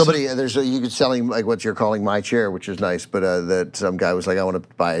 Somebody, you could sell him like what you're calling my chair, which is nice, but that some guy was like, I want to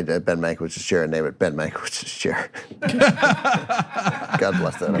buy Ben Mankiewicz's chair and name it Ben Mankiewicz's chair. God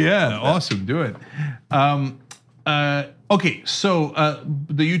bless that. Yeah, awesome. Do it. Okay, so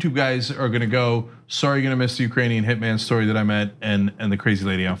the YouTube guys are going to go, sorry you're going to miss the Ukrainian hitman story that I met and the crazy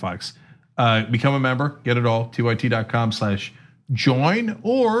lady on Fox. Become a member, get it all, tyt.com/join,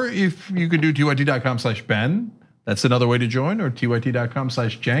 or if you could do tyt.com/Ben, that's another way to join, or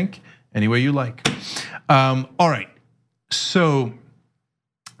tyt.com/Cenk, any way you like. All right, so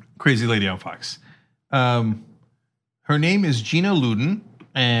crazy lady on Fox. Her name is Gina Loudon,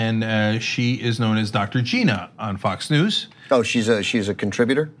 and she is known as Dr. Gina on Fox News. Oh, she's a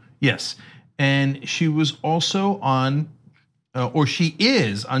contributor? Yes, and she was also on, or she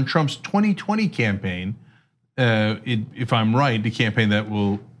is on Trump's 2020 campaign, if I'm right, the campaign that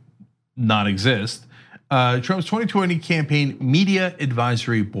will not exist. Trump's 2020 campaign media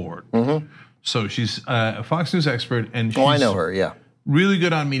advisory board. Mm-hmm. So she's a Fox News expert, and she's I know her, yeah. Really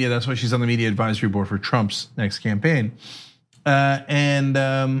good on media. That's why she's on the media advisory board for Trump's next campaign. And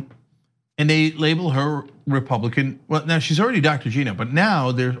they label her Republican. Well, now she's already Dr. Gina, but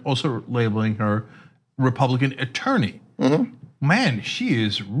now they're also labeling her Republican attorney. Mm-hmm. Man, she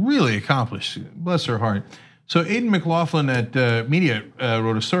is really accomplished. Bless her heart. So Aidan McLaughlin at Media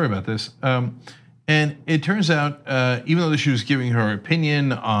wrote a story about this. And it turns out, even though she was giving her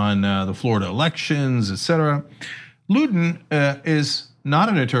opinion on the Florida elections, etc., Loudon is not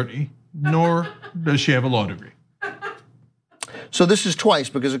an attorney, nor does she have a law degree. So this is twice,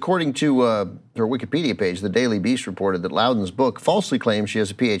 because according to her Wikipedia page, the Daily Beast reported that Loudon's book falsely claims she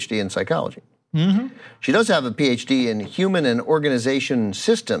has a PhD in psychology. Mm-hmm. She does have a PhD in human and organization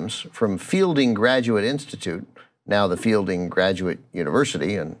systems from Fielding Graduate Institute, now the Fielding Graduate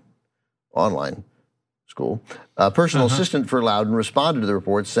University and online school. A personal assistant for Loudon responded to the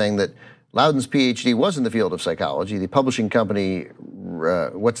report saying that Loudon's PhD was in the field of psychology. The publishing company,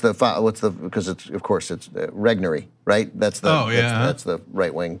 because it's Regnery, right? That's the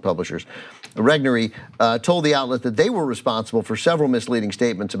right-wing publishers. Regnery told the outlet that they were responsible for several misleading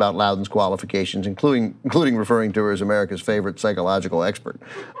statements about Loudon's qualifications, including referring to her as America's favorite psychological expert.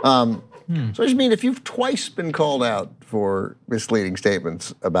 So I just mean, if you've twice been called out for misleading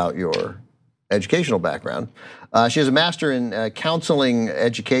statements about your educational background. She has a master in counseling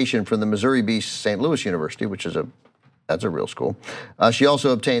education from the Missouri Beast St. Louis University, which is that's a real school. She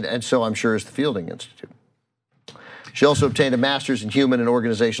also obtained, and so I'm sure is the Fielding Institute. She also obtained a master's in human and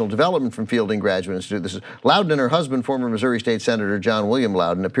organizational development from Fielding Graduate Institute. This is Loudon and her husband, former Missouri State Senator John William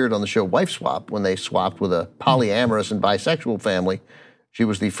Loudon, appeared on the show Wife Swap when they swapped with a polyamorous and bisexual family. She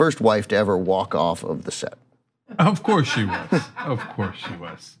was the first wife to ever walk off of the set. Of course she was. Of course she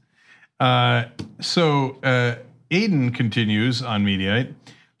was. So Aidan continues on Mediaite.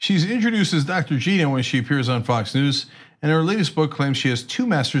 She's introduced as Dr. Gina when she appears on Fox News, and her latest book claims she has 2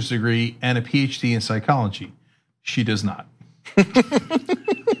 master's degree and a PhD in psychology. She does not.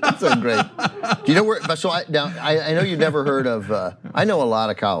 That's so great. Do you know where? So I know you've never heard of. I know a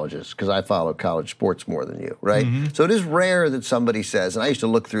lot of colleges because I follow college sports more than you, right? Mm-hmm. So it is rare that somebody says, and I used to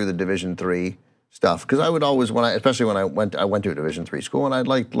look through the Division III stuff because I would always, especially when I went to a Division III school, and I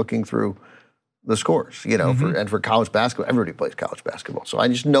liked looking through the scores, for college basketball. Everybody plays college basketball, so I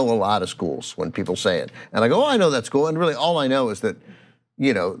just know a lot of schools when people say it, and I go, oh, I know that school, and really all I know is that,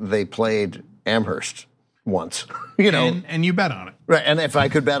 they played Amherst once, and you bet on it, right? And if I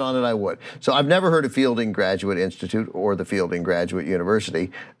could bet on it, I would. So I've never heard of Fielding Graduate Institute or the Fielding Graduate University,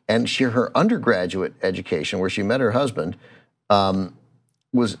 and her undergraduate education, where she met her husband,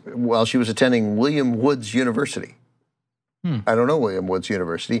 was while she was attending William Woods University. I don't know William Woods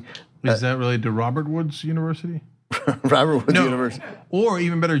University. Is that related to Robert Woods University? Robert Woods University. Or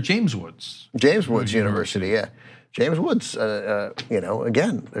even better, James Woods. James Woods University, yeah. James Woods,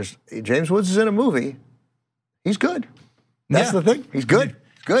 again, James Woods is in a movie. He's good. That's the thing. He's good.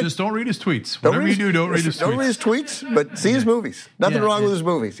 Good. Just don't read his tweets. Whatever you do, don't read his tweets. Don't read his tweets, but see his movies. Nothing wrong with his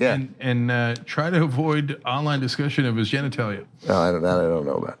movies. Yeah. And try to avoid online discussion of his genitalia. No, I don't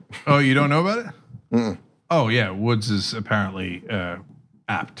know about it. Oh, you don't know about it? Mm-mm. Oh, yeah. Woods is apparently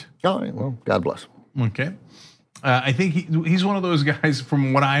apt. All right. Well, God bless. Okay. I think he's one of those guys,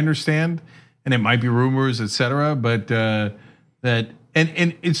 from what I understand, and it might be rumors, etc. But this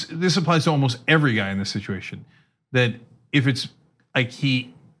applies to almost every guy in this situation. That if it's like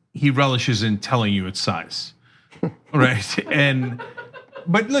he relishes in telling you its size, right?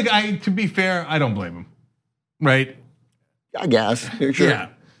 But look, to be fair, I don't blame him, right? I guess. You're sure. Yeah.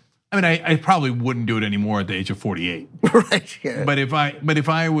 I mean, I probably wouldn't do it anymore at the age of 48. Right. Yeah. But if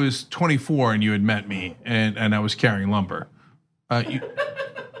I was 24 and you had met me and I was carrying lumber,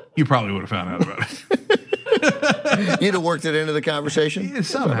 you probably would have found out about it. You'd have worked it into the conversation? Yeah,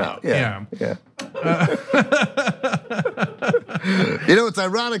 somehow. Yeah. It's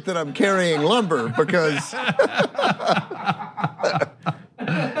ironic that I'm carrying lumber because.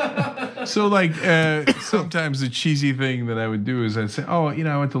 So, like, sometimes the cheesy thing that I would do is I'd say, oh,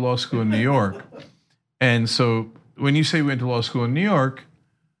 I went to law school in New York. And so when you say we went to law school in New York,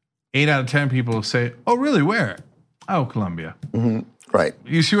 8 out of 10 people say, oh, really, where? Oh, Columbia. Mm-hmm. Right.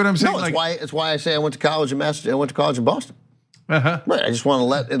 You see what I'm saying? No, it's why I say I went to college in Massachusetts. I went to college in Boston. Uh-huh. Right. I just want to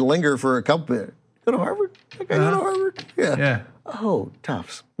let it linger for a couple minutes. Go to Harvard? Okay, go to Harvard. Yeah. Oh,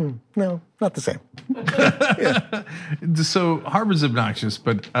 Tufts. No, not the same. Yeah. So Harvard's obnoxious,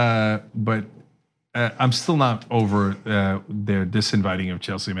 but I'm still not over their disinviting of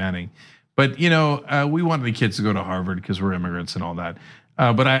Chelsea Manning. But we wanted the kids to go to Harvard because we're immigrants and all that.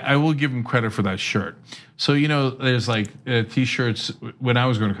 But I will give them credit for that shirt. So, there's like T-shirts when I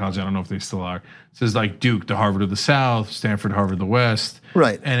was going to college. I don't know if they still are. It says like Duke, the Harvard of the South, Stanford, Harvard of the West.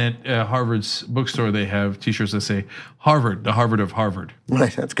 Right. And at Harvard's bookstore, they have T-shirts that say Harvard, the Harvard of Harvard.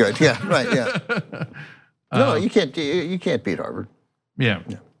 Right. That's good. Yeah. Right. Yeah. No, you can't beat Harvard. Yeah.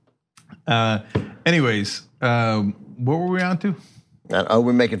 Anyways, what were we on to?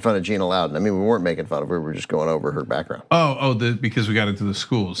 We're making fun of Gina Loudon. I mean, we weren't making fun of her. We were just going over her background. Because we got into the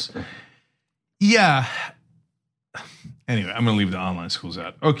schools. Yeah. Anyway, I'm going to leave the online schools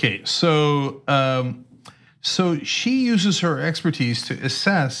out. Okay, so she uses her expertise to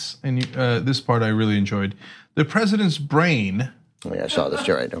assess, and this part I really enjoyed, the president's brain. Oh, yeah, I saw this.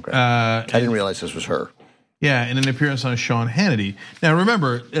 You're right. Okay. I didn't realize this was her. Yeah, in an appearance on Sean Hannity. Now,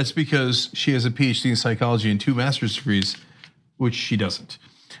 remember, that's because she has a PhD in psychology and 2 master's degrees, which she doesn't.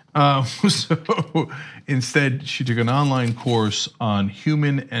 So instead, she took an online course on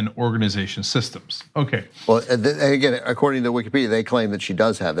human and organization systems. Okay. Well, again, according to Wikipedia, they claim that she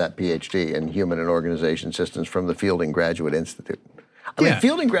does have that PhD in human and organization systems from the Fielding Graduate Institute. I mean,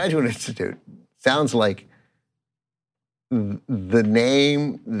 Fielding Graduate Institute sounds like the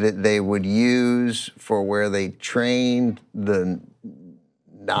name that they would use for where they trained the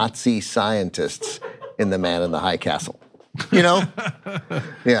Nazi scientists in The Man in the High Castle. Yeah.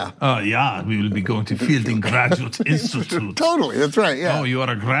 Yeah, we will be going to Fielding Graduate Institute. Totally, that's right, yeah. Oh, you are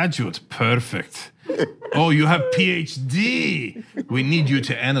a graduate, perfect. Oh, you have PhD. We need you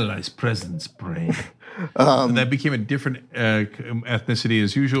to analyze president's brain. That became a different ethnicity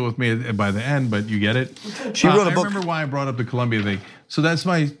as usual with me by the end, but you get it. She wrote a book. I remember why I brought up the Columbia thing. So that's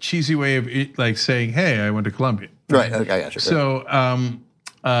my cheesy way of saying, hey, I went to Columbia. Right, okay, I got you. So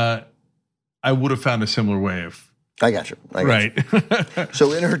I would have found a similar way of. I got you. Right.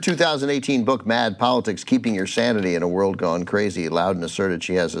 So in her 2018 book, Mad Politics, Keeping Your Sanity in a World Gone Crazy, Loudon asserted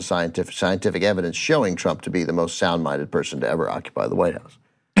she has a scientific evidence showing Trump to be the most sound-minded person to ever occupy the White House.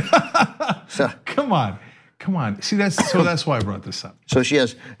 So, Come on. See, that's why I brought this up. So she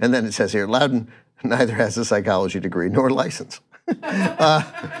has, and then it says here, Loudon neither has a psychology degree nor license.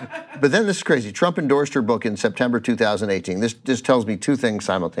 But then this is crazy. Trump endorsed her book in September 2018. This tells me 2 things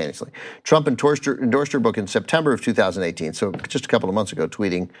simultaneously. Trump endorsed her book in September of 2018, so just a couple of months ago,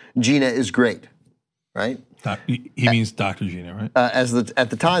 tweeting, Gina is great, right? He means Dr. Gina, right? At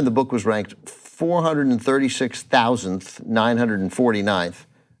the time, the book was ranked 436,000th, 949th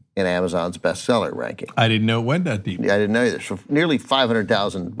in Amazon's bestseller ranking. I didn't know it went that deep. Yeah, I didn't know either. So nearly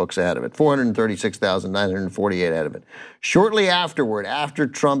 500,000 books ahead of it, 436,948 ahead of it. Shortly afterward, after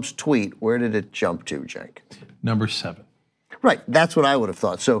Trump's tweet, where did it jump to, Cenk? Number 7. Right, that's what I would have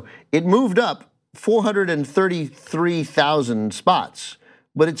thought. So it moved up 433,000 spots,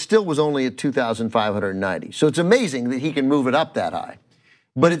 but it still was only at 2,590. So it's amazing that he can move it up that high,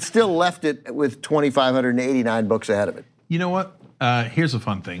 but it still left it with 2,589 books ahead of it. You know what? Here's a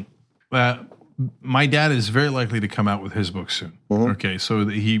fun thing. My dad is very likely to come out with his book soon. Mm-hmm. Okay, so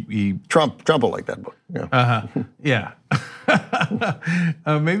he Trump will like that book. Yeah. Yeah.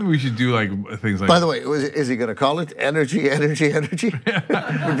 Maybe we should do like things like. By the way, is he going to call it Energy? Would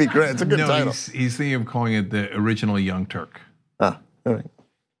be great. It's a good title. He's thinking of calling it the original Young Turk. Ah, all right.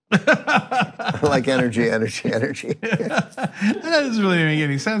 Like energy. That doesn't really make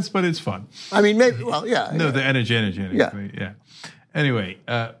any sense, but it's fun. I mean, maybe. Well, yeah. No, the energy. Yeah. Anyway,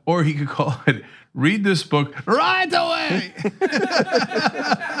 or he could call it "Read this book right away,"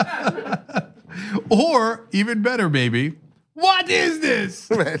 or even better, maybe, "What is this?"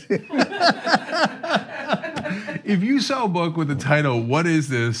 If you saw a book with the title "What is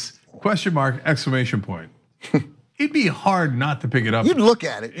this?" ? Exclamation point. It'd be hard not to pick it up. You'd look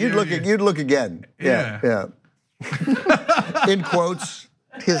at it. You'd look again. Yeah. In quotes,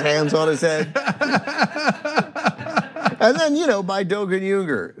 his hands on his head. And then, by Dogen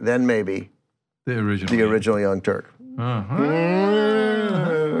Junger, then maybe the original Young Turk. Uh-huh.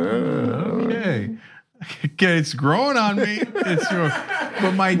 Okay, it's growing on me.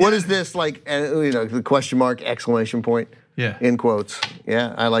 But what is this like? The ? Exclamation point. Yeah. In quotes.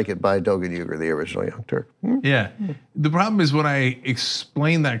 Yeah, I like it by Dogen Junger, the original Young Turk. Yeah. The problem is when I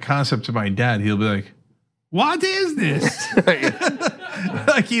explain that concept to my dad, he'll be like, "What is this?"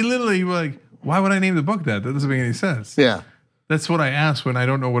 Like he literally like, "Why would I name the book that? That doesn't make any sense." Yeah. That's what I ask when I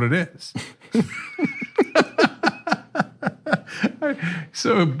don't know what it is.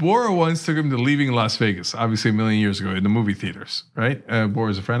 So Bora once took him to Leaving Las Vegas, obviously a million years ago in the movie theaters, right?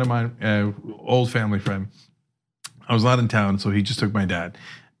 Bora's a friend of mine, old family friend. I was not in town, so he just took my dad.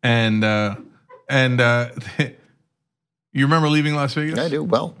 And you remember Leaving Las Vegas? I do,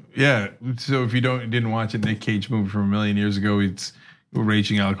 well. Yeah, so if you didn't watch it, Nick Cage movie from a million years ago, it's a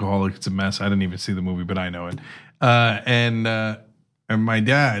raging alcoholic. It's a mess. I didn't even see the movie, but I know it. And my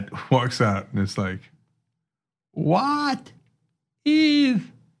dad walks out and it's like, "What is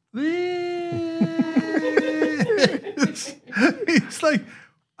this?" It's like,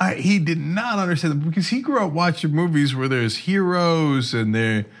 he did not understand them because he grew up watching movies where there's heroes and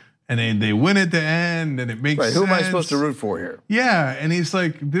they win at the end and it makes sense. Who am I supposed to root for here? Yeah, and he's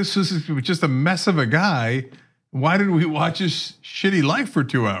like, this was just a mess of a guy. Why did we watch his shitty life for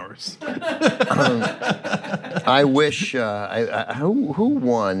 2 hours? I wish. Who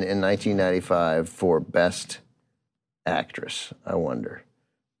won in 1995 for Best Actress? I wonder,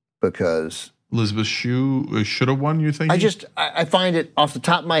 because Elizabeth Shue should have won. You think? I find it off the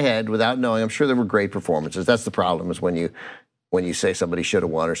top of my head without knowing. I'm sure there were great performances. That's the problem, is when you say somebody should have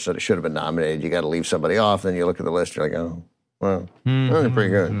won or should have been nominated, you got to leave somebody off. Then you look at the list, you're like, oh. Well, they're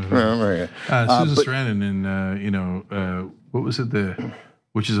pretty good. Very good. Susan Sarandon in what was it, the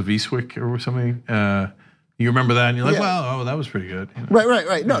Witches of Eastwick or something? You remember that, and you're like, "Wow, that was pretty good."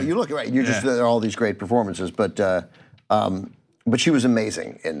 Right. No, you look right. You just there are all these great performances, but she was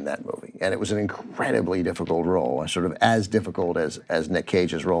amazing in that movie, and it was an incredibly difficult role, sort of as difficult as Nick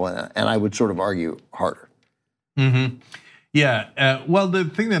Cage's role, and I would sort of argue harder. Mm-hmm. Yeah. Well, the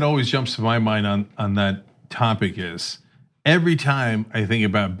thing that always jumps to my mind on that topic is, every time I think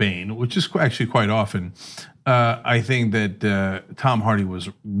about Bane, which is actually quite often, I think that Tom Hardy was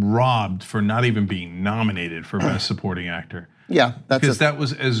robbed for not even being nominated for Best Supporting Actor. Yeah, because that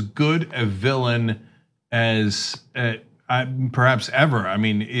was as good a villain as perhaps ever. I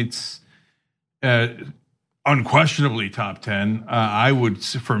mean, it's unquestionably top 10. I would,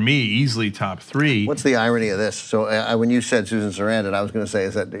 for me, easily top 3. What's the irony of this? So when you said Susan Sarandon, I was going to say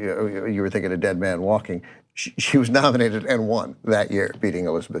is that you were thinking of Dead Man Walking. She was nominated and won that year, beating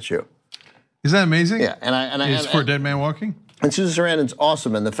Elizabeth Shue. Is that amazing? Yeah, and for Dead Man Walking. And Susan Sarandon's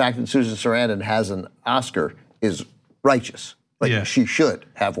awesome, and the fact that Susan Sarandon has an Oscar is righteous. Like she should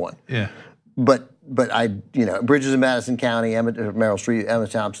have one. Yeah. But Bridges in Madison County, Meryl Streep, Emma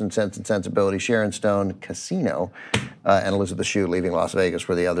Thompson, Sense and Sensibility, Sharon Stone, Casino, and Elizabeth Shue, Leaving Las Vegas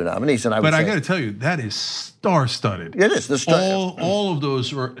were the other nominees. And I got to tell you, that is star-studded. It is. All of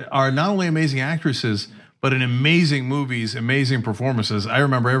those are not only amazing actresses, but in amazing movies, amazing performances. I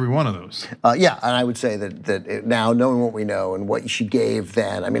remember every one of those. And I would say that now, knowing what we know and what she gave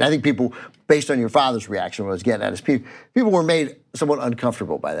then, I mean, I think people, based on your father's reaction, what I was getting at is people were made somewhat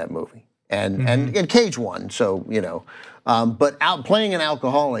uncomfortable by that movie. And Cage won, so, but playing an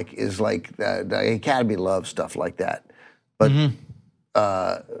alcoholic is like, the Academy loves stuff like that. But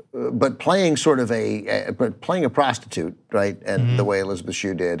but playing sort of playing a prostitute, right, and the way Elizabeth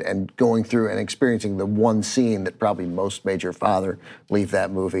Shue did, and going through and experiencing the one scene that probably most made your father leave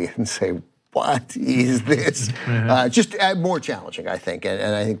that movie and say, "What is this?" Just more challenging, I think,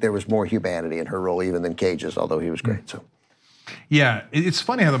 and I think there was more humanity in her role even than Cage's, although he was great. So. Yeah, it's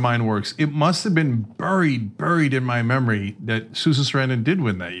funny how the mind works. It must have been buried in my memory that Susan Sarandon did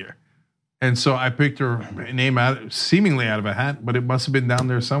win that year. And so I picked her name seemingly out of a hat, but it must have been down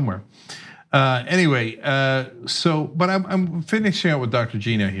there somewhere. Anyway, but I'm finishing out with Dr.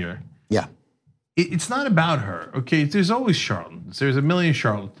 Gina here. Yeah. It's not about her, okay? There's always charlatans. There's a million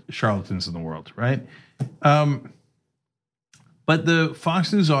charlatans in the world, right? But the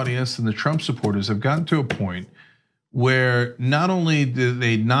Fox News audience and the Trump supporters have gotten to a point where not only do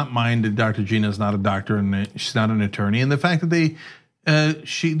they not mind that Dr. Gina is not a doctor and she's not an attorney, and the fact that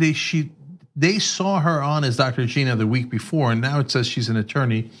they saw her on as Dr. Gina the week before, and now it says she's an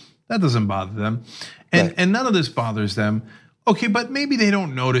attorney, that doesn't bother them, and none of this bothers them. Okay, but maybe they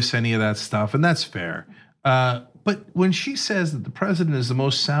don't notice any of that stuff, and that's fair. But when she says that the president is the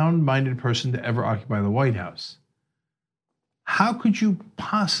most sound-minded person to ever occupy the White House, how could you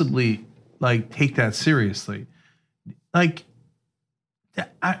possibly take that seriously? I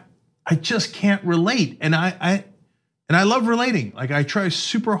just can't relate, and I love relating. I try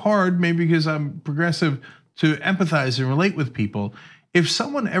super hard, maybe because I'm progressive, to empathize and relate with people. If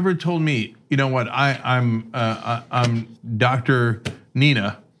someone ever told me, you know what, I'm Dr.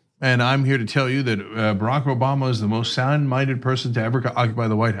 Nina, and I'm here to tell you that Barack Obama is the most sound-minded person to ever occupy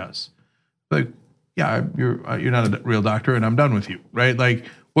the White House, yeah, you're not a real doctor, and I'm done with you, right?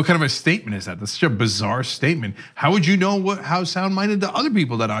 What kind of a statement is that? That's such a bizarre statement. How would you know how sound-minded the other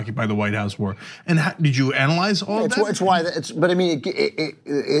people that occupy the White House were? And did you analyze all that? It's why. But I mean,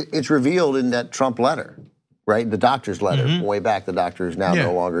 it's revealed in that Trump letter, right? The doctor's letter. Way back, the doctor is now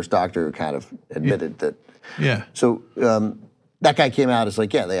no longer his doctor, kind of admitted that. Yeah. So that guy came out as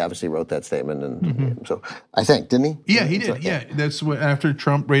they obviously wrote that statement, and so I think, didn't he? Yeah, he did. Yeah, that's what after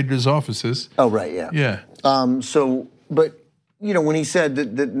Trump raided his offices. Oh, right. Yeah. Yeah. But when he said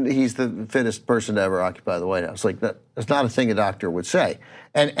that he's the fittest person to ever occupy the White House, that's not a thing a doctor would say.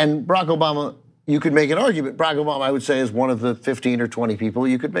 And Barack Obama, you could make an argument. Barack Obama, I would say, is one of the 15 or 20 people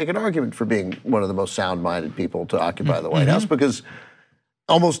you could make an argument for being one of the most sound-minded people to occupy the White House, because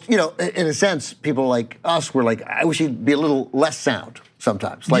almost, in a sense, people like us were I wish he'd be a little less sound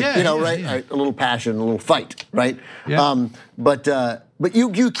sometimes. Right? A little passion, a little fight, right? Yeah. But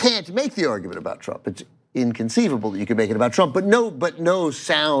you can't make the argument about Trump. It's inconceivable that you could make it about Trump, but no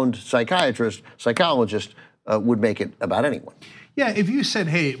sound psychologist would make it about anyone. Yeah, if you said,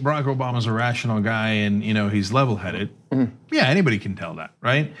 hey, Barack Obama's a rational guy and he's level-headed, yeah, anybody can tell that,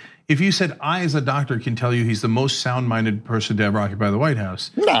 right? If you said, I as a doctor can tell you he's the most sound-minded person to ever occupy the White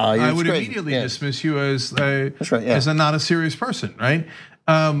House, I would immediately dismiss you as as a not a serious person, right?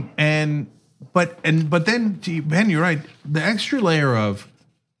 But then, Ben, you're right. The extra layer of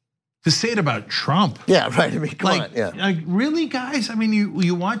to say it about Trump. Yeah, right. I mean, come on. Yeah. Really, guys? I mean,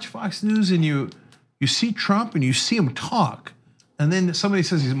 you watch Fox News and you see Trump and you see him talk, and then somebody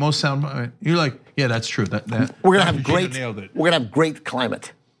says he's the most sound. You're like, yeah, that's true. That we're gonna have great. Nailed it. We're gonna have great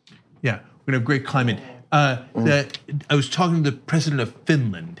climate. Yeah, we're gonna have great climate. I was talking to the president of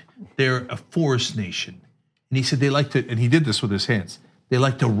Finland. They're a forest nation, and he said they like to. And he did this with his hands. They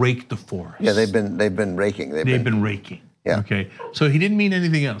like to rake the forest. Yeah, they've been raking. They've been raking. Yeah. Okay. So he didn't mean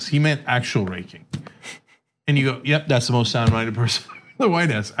anything else. He meant actual raking. And you go, yep, that's the most sound-minded person in the White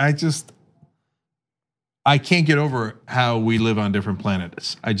House. I can't get over how we live on different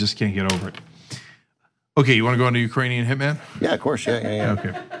planets. I just can't get over it. Okay, you want to go into Ukrainian hitman? Yeah, of course. Yeah.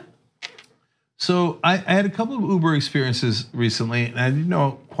 Okay. So I had a couple of Uber experiences recently, and I didn't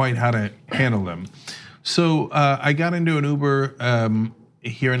know quite how to handle them. So I got into an Uber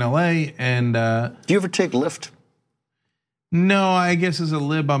here in LA, and do you ever take Lyft? No, I guess as a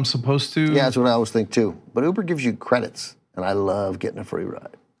lib I'm supposed to. Yeah, that's what I always think too. But Uber gives you credits, and I love getting a free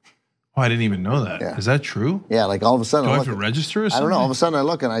ride. Oh, I didn't even know that. Yeah. Is that true? Yeah, all of a sudden do I have to register or something? I don't know. All of a sudden I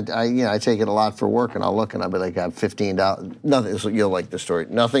look and I take it a lot for work, and I'll look and I'll be like, I have $15. Nothing. So you'll like the story.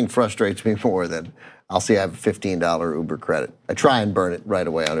 Nothing frustrates me more than I'll see I have a $15 Uber credit. I try and burn it right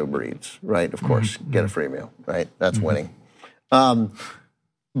away on Uber Eats. Right, of course, get a free meal. Right, that's winning.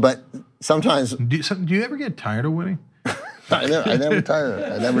 But sometimes, do you ever get tired of winning? I never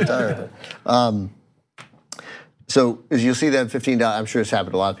tire. So as you'll see that $15, I'm sure it's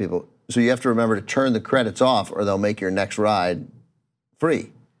happened to a lot of people. So you have to remember to turn the credits off, or they'll make your next ride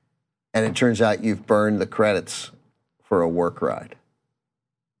free. And it turns out you've burned the credits for a work ride,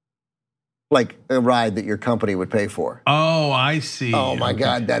 like a ride that your company would pay for. Oh, I see. Oh my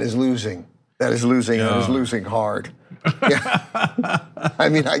God, that is losing. That is losing hard. Yeah. I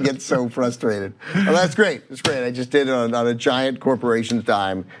mean, I get so frustrated. Well, that's great. It's great. I just did it on a giant corporation's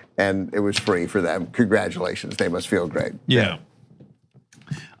dime, and it was free for them. Congratulations. They must feel great. Yeah.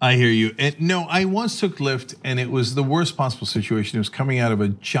 I hear you. And no, I once took Lyft, and it was the worst possible situation. It was coming out of a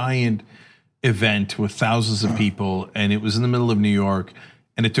giant event with thousands of people, and it was in the middle of New York.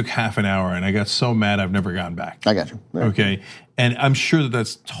 and it took half an hour, and I got so mad I've never gone back. I got you. Yeah. Okay, and I'm sure that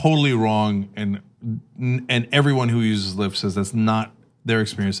that's totally wrong, and everyone who uses Lyft says that's not their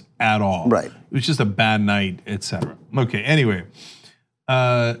experience at all. Right. It was just a bad night, etc. Okay. Anyway,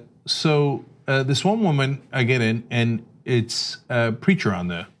 so this one woman, I get in, and it's a preacher on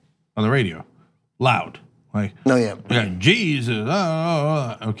the radio, loud, like, No, yeah. Jesus.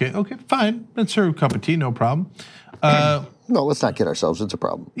 Okay, fine. That's her cup of tea, no problem. No, let's not kid ourselves. It's a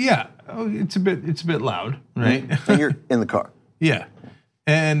problem. Yeah, it's a bit loud, right? And you're in the car. Yeah,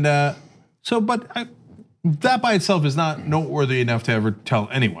 and that by itself is not noteworthy enough to ever tell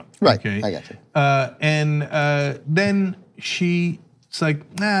anyone. Right. Okay. I got you. Then she's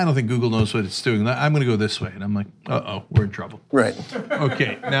like, nah, I don't think Google knows what it's doing. I'm going to go this way, and I'm like, we're in trouble. Right.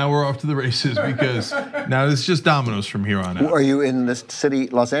 Okay, now we're off to the races because now it's just dominoes from here on out. Are you in this city,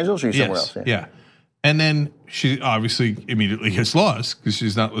 Los Angeles, or are you somewhere else? Yeah. And then she obviously immediately gets lost because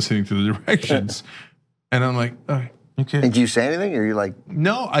she's not listening to the directions. And I'm like, okay. And do you say anything, or are you like?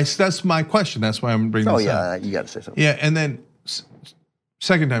 No, that's my question. That's why I'm bringing this up. You got to say something. Yeah, and then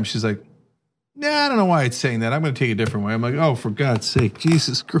second time she's like, nah, I don't know why it's saying that. I'm going to take a different way. I'm like, oh, for God's sake,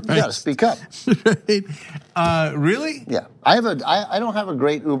 Jesus Christ. You got to speak up. Right? Really? Yeah, I don't have a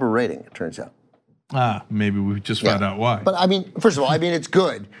great Uber rating. It turns out. Maybe we just found out why. But I mean, first of all, it's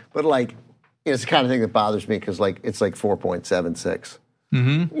good, but like, it's the kind of thing that bothers me because like it's like 4.76.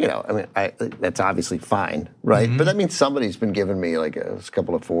 Mm-hmm. That's obviously fine, right? Mm-hmm. But that means somebody's been giving me like a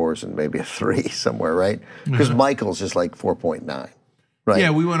couple of 4s and maybe a 3 somewhere, right? Because Michael's just like 4.9, right? Yeah,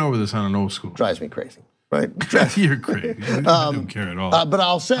 we went over this on an old school. Drives me crazy, right? You're crazy. I don't care at all. But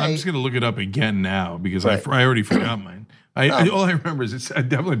I'll say, I'm just going to look it up again now because I already forgot mine. All I remember is it's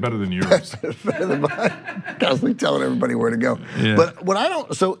definitely better than yours. Better than mine. Constantly telling everybody where to go. Yeah. But what I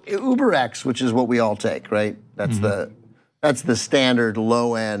don't, so UberX, which is what we all take, right? That's the standard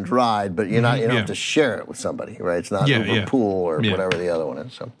low end ride, but you don't have to share it with somebody, right? It's not Uber Pool or whatever the other one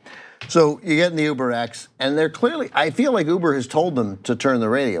is. So you get in the UberX, and they're clearly, I feel like Uber has told them to turn the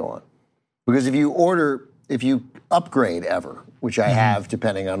radio on, because if you upgrade ever, which I have,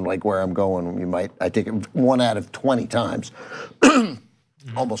 depending on like where I'm going, I take it 1 out of 20 times.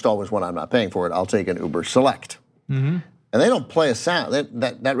 Almost always when I'm not paying for it, I'll take an Uber Select. Mm-hmm. And they don't play a sound.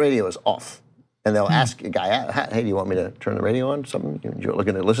 That radio is off. And they'll ask a guy, hey, do you want me to turn the radio on? Something? You're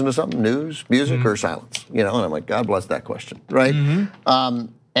looking to listen to something? News, music, or silence? And I'm like, God bless that question, right?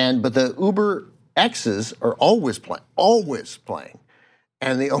 Mm-hmm. But the Uber X's are always playing.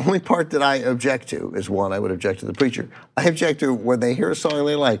 And the only part that I object to is one, I would object to the preacher. I object to when they hear a song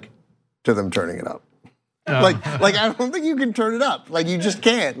they like, to them turning it up. Like I don't think you can turn it up. Like you just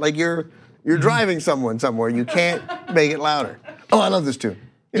can't. Like you're driving someone somewhere, you can't make it louder. Oh, I love this tune.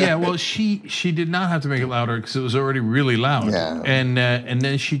 Yeah, well, she did not have to make it louder because it was already really loud. Yeah. And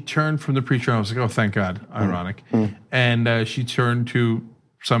then she turned from the preacher, and I was like, oh, thank God, ironic. And she turned to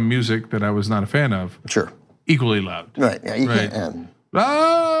some music that I was not a fan of. Sure. Equally loud. Right. Yeah. You can't.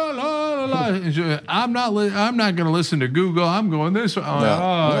 La, la, la, la. I'm not going to listen to Google. I'm going this way.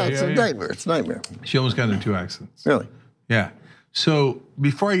 It's a nightmare. It's a nightmare. She almost got into 2 accidents. Really? Yeah. So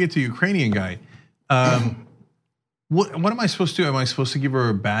before I get to Ukrainian guy, what am I supposed to do? Am I supposed to give her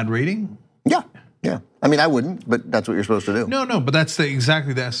a bad rating? Yeah. I wouldn't, but that's what you're supposed to do. No, but that's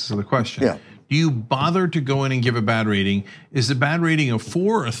exactly the essence of the question. Yeah. Do you bother to go in and give a bad rating? Is the bad rating a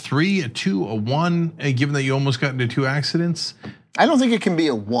 4, a 3, a 2, a 1, given that you almost got into 2 accidents? I don't think it can be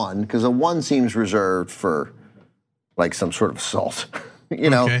a 1, because a 1 seems reserved for like some sort of assault,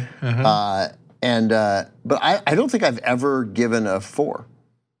 Okay. But I don't think I've ever given a 4.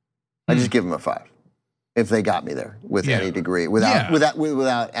 I just give them a 5 if they got me there with any degree,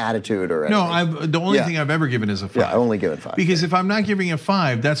 without attitude or anything. No, the only thing I've ever given is a 5. Yeah, I've only given 5. Because if I'm not giving a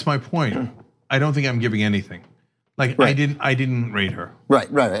 5, that's my point. I don't think I'm giving anything. Like I didn't rate her. Right.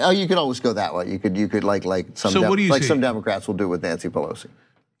 Oh, you could always go that way. You could like some some Democrats will do with Nancy Pelosi.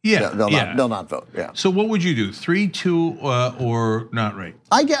 Yeah, they'll not vote. Yeah. So what would you do? 3, 2, or not rate?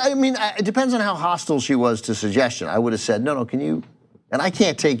 It depends on how hostile she was to suggestion. I would have said, no, can you? And I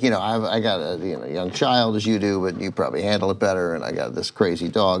can't take, I got a young child as you do, but you probably handle it better. And I got this crazy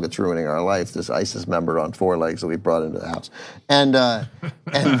dog that's ruining our life, this ISIS member on 4 legs that we brought into the house. And I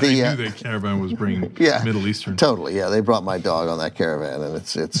knew that caravan was bringing Middle Eastern. Totally, yeah. They brought my dog on that caravan, and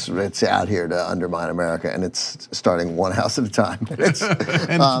it's out here to undermine America, and it's starting one house at a time. And it's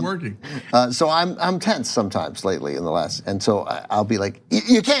working. So I'm tense sometimes lately in the last, and so I'll be like,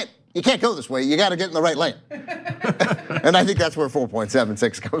 you can't you can't go this way. You got to get in the right lane. And I think that's where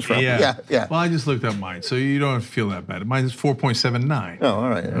 4.76 comes from. Yeah. Well, I just looked up mine, so you don't feel that bad. Mine is 4.79. Oh, all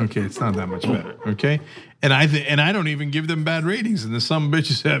right. Okay, it's not that much better. Okay, and I don't even give them bad ratings, and there's some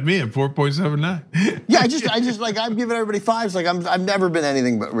bitches have me at 4.79. Yeah, I just like I'm giving everybody fives. Like I've never been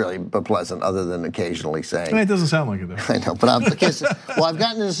anything but pleasant, other than occasionally saying. It doesn't sound like it though. I know, but I've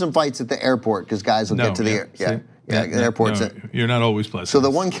gotten into some fights at the airport because guys will get to the airports. No, you're not always pleasant. So the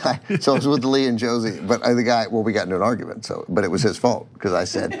one guy, so I was with Lee and Josie, but the guy, we got into an argument. But it was his fault because I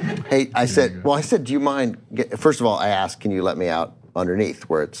said, do you mind? First of all, I asked, can you let me out underneath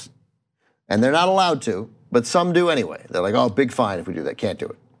where it's, and they're not allowed to, but some do anyway. They're like, oh, big fine if we do that. Can't do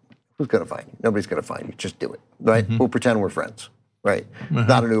it. Who's gonna find you? Nobody's gonna find you. Just do it, right? We'll pretend we're friends, right?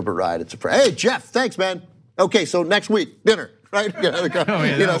 Not an Uber ride. It's a friend. Hey, Jeff, thanks, man. Okay, so next week dinner, right? Oh yeah,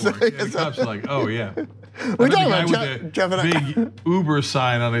 the cops are like, oh yeah. We're talking about Jeff and I. Big Uber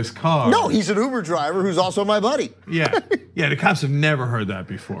sign on his car. No, he's an Uber driver who's also my buddy. Yeah. The cops have never heard that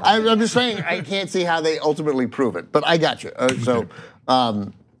before. I'm just saying, I can't see how they ultimately prove it, but I got you.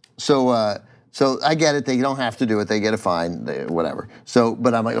 So I get it. They don't have to do it. They get a fine, whatever. So,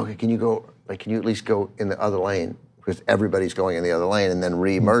 but I'm like, okay, can you at least go in the other lane? Because everybody's going in the other lane and then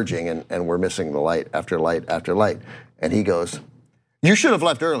re-merging, and we're missing the light after light after light. And he goes, you should have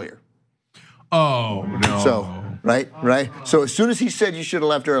left earlier. Oh, no. So, right? So as soon as he said you should have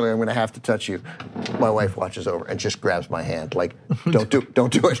left earlier, I'm going to have to touch you. My wife watches over and just grabs my hand, like, don't do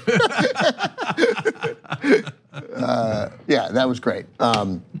it. Yeah, that was great.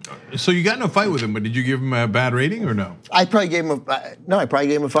 So you got in a fight with him, but did you give him a bad rating or no? I probably gave him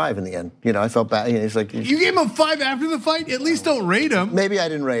a 5 in the end. I felt bad. He's like, you gave him a 5 after the fight? At least don't rate him. Maybe I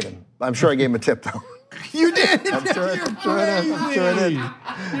didn't rate him. I'm sure I gave him a tip though. You did? I'm sure I did.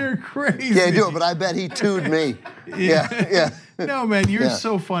 You're crazy. Yeah, I do it, but I bet he tooed me. Yeah. No, man, you're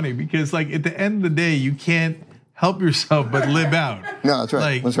so funny because, like, at the end of the day, you can't help yourself but lib out. No, that's right.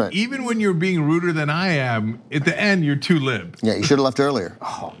 Like, that's right. Even when you're being ruder than I am, at the end, you're too lib. Yeah, you should have left earlier.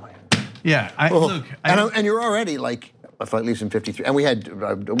 Oh, man. Yeah, and you're already, like, a flight leaves in 53. And we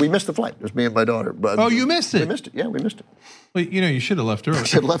missed the flight. It was me and my daughter. But you missed it? We missed it. Yeah, we missed it. Well, you should have left early. I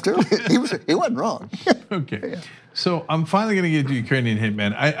should have left early. He wasn't wrong. Okay. Yeah. So I'm finally going to get to Ukrainian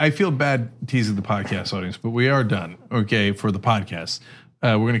Hitman. I feel bad teasing the podcast audience, but we are done, okay, for the podcast.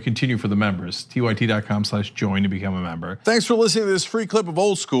 We're going to continue for the members. tyt.com/join to become a member. Thanks for listening to this free clip of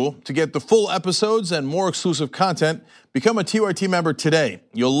Old School. To get the full episodes and more exclusive content, become a TYT member today.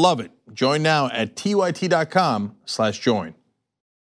 You'll love it. Join now at tyt.com/join.